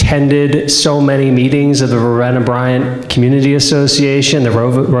 I've attended so many meetings of the Ravenna Bryant Community Association, the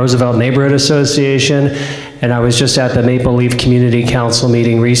Roosevelt Neighborhood Association, and I was just at the Maple Leaf Community Council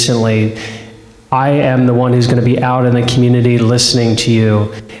meeting recently. I am the one who's going to be out in the community listening to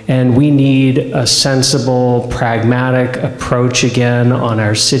you, and we need a sensible, pragmatic approach again on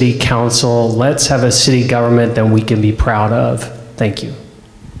our city council. Let's have a city government that we can be proud of. Thank you.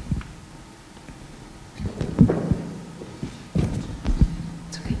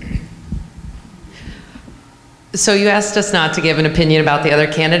 So you asked us not to give an opinion about the other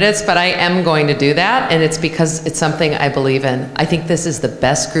candidates, but I am going to do that, and it's because it's something I believe in. I think this is the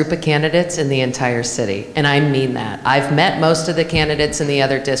best group of candidates in the entire city, and I mean that. I've met most of the candidates in the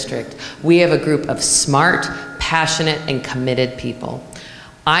other district. We have a group of smart, passionate, and committed people.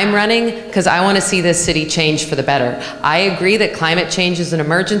 I'm running because I want to see this city change for the better. I agree that climate change is an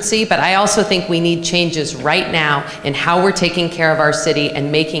emergency, but I also think we need changes right now in how we're taking care of our city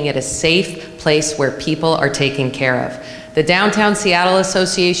and making it a safe place where people are taken care of. The Downtown Seattle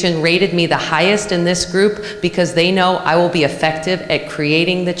Association rated me the highest in this group because they know I will be effective at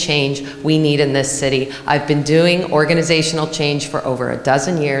creating the change we need in this city. I've been doing organizational change for over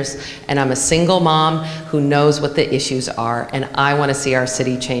 12 years, and I'm a single mom who knows what the issues are, and I want to see our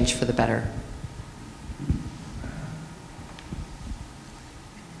city change for the better.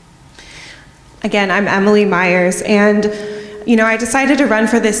 Again, I'm Emily Myers, and you know, I decided to run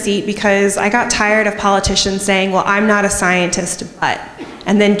for this seat because I got tired of politicians saying, well, I'm not a scientist, but,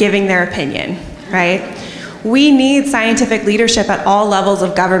 and then giving their opinion, right? We need scientific leadership at all levels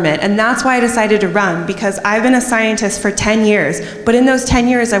of government, and that's why I decided to run, because I've been a scientist for 10 years, but in those 10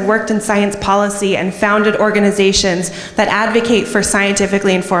 years I've worked in science policy and founded organizations that advocate for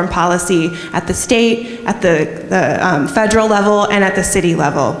scientifically informed policy at the state, at the federal level, and at the city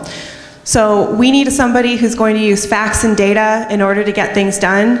level. So we need somebody who's going to use facts and data in order to get things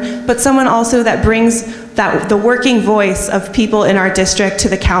done, but someone also that brings the working voice of people in our district to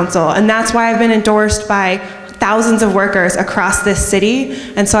the council. And that's why I've been endorsed by thousands of workers across this city.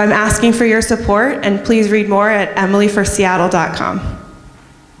 And so I'm asking for your support, and please read more at emilyforseattle.com.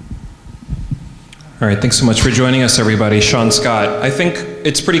 All right, thanks so much for joining us, everybody. Sean Scott. I think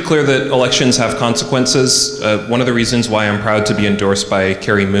it's pretty clear that elections have consequences. One of the reasons why I'm proud to be endorsed by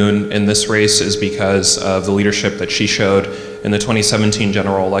Carrie Moon in this race is because of the leadership that she showed in the 2017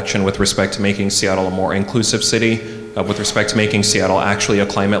 general election with respect to making Seattle a more inclusive city, with respect to making Seattle actually a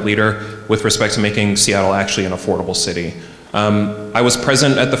climate leader, with respect to making Seattle actually an affordable city. I was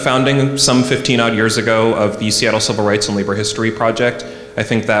present at the founding some 15 odd years ago of the Seattle Civil Rights and Labor History Project. I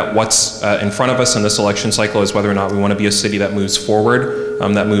think that what's in front of us in this election cycle is whether or not we want to be a city that moves forward,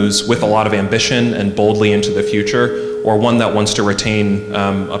 that moves with a lot of ambition and boldly into the future, or one that wants to retain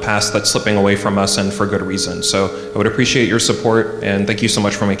a past that's slipping away from us and for good reason. So I would appreciate your support, and thank you so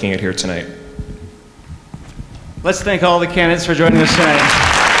much for making it here tonight. Let's thank all the candidates for joining us tonight.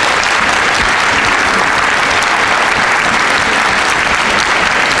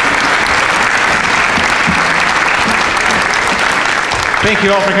 Thank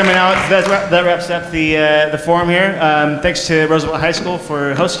you all for coming out. That wraps up the forum here. Thanks to Roosevelt High School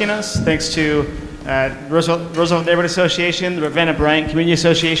for hosting us. Thanks to Roosevelt Neighborhood Association, the Ravenna Bryant Community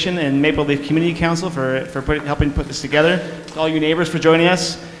Association, and Maple Leaf Community Council for helping put this together. To all you neighbors for joining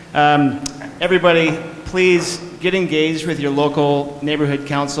us. Everybody, please get engaged with your local neighborhood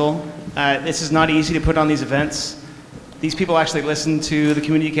council. This is not easy to put on these events. These people actually listen to the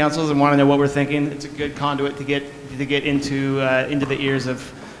community councils and want to know what we're thinking. It's a good conduit to get into the ears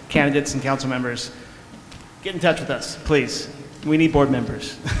of candidates and council members. Get in touch with us, please. We need board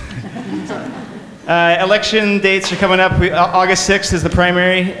members. Election dates are coming up. August 6th is the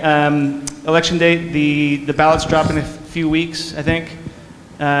primary election date. The ballots drop in a few weeks, I think.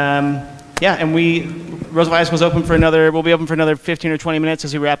 Yeah, and Roosevelt High School is open for we'll be open for another 15 or 20 minutes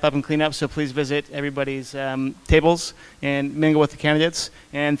as we wrap up and clean up, so please visit everybody's tables and mingle with the candidates.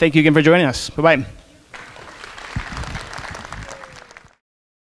 And thank you again for joining us. Bye-bye.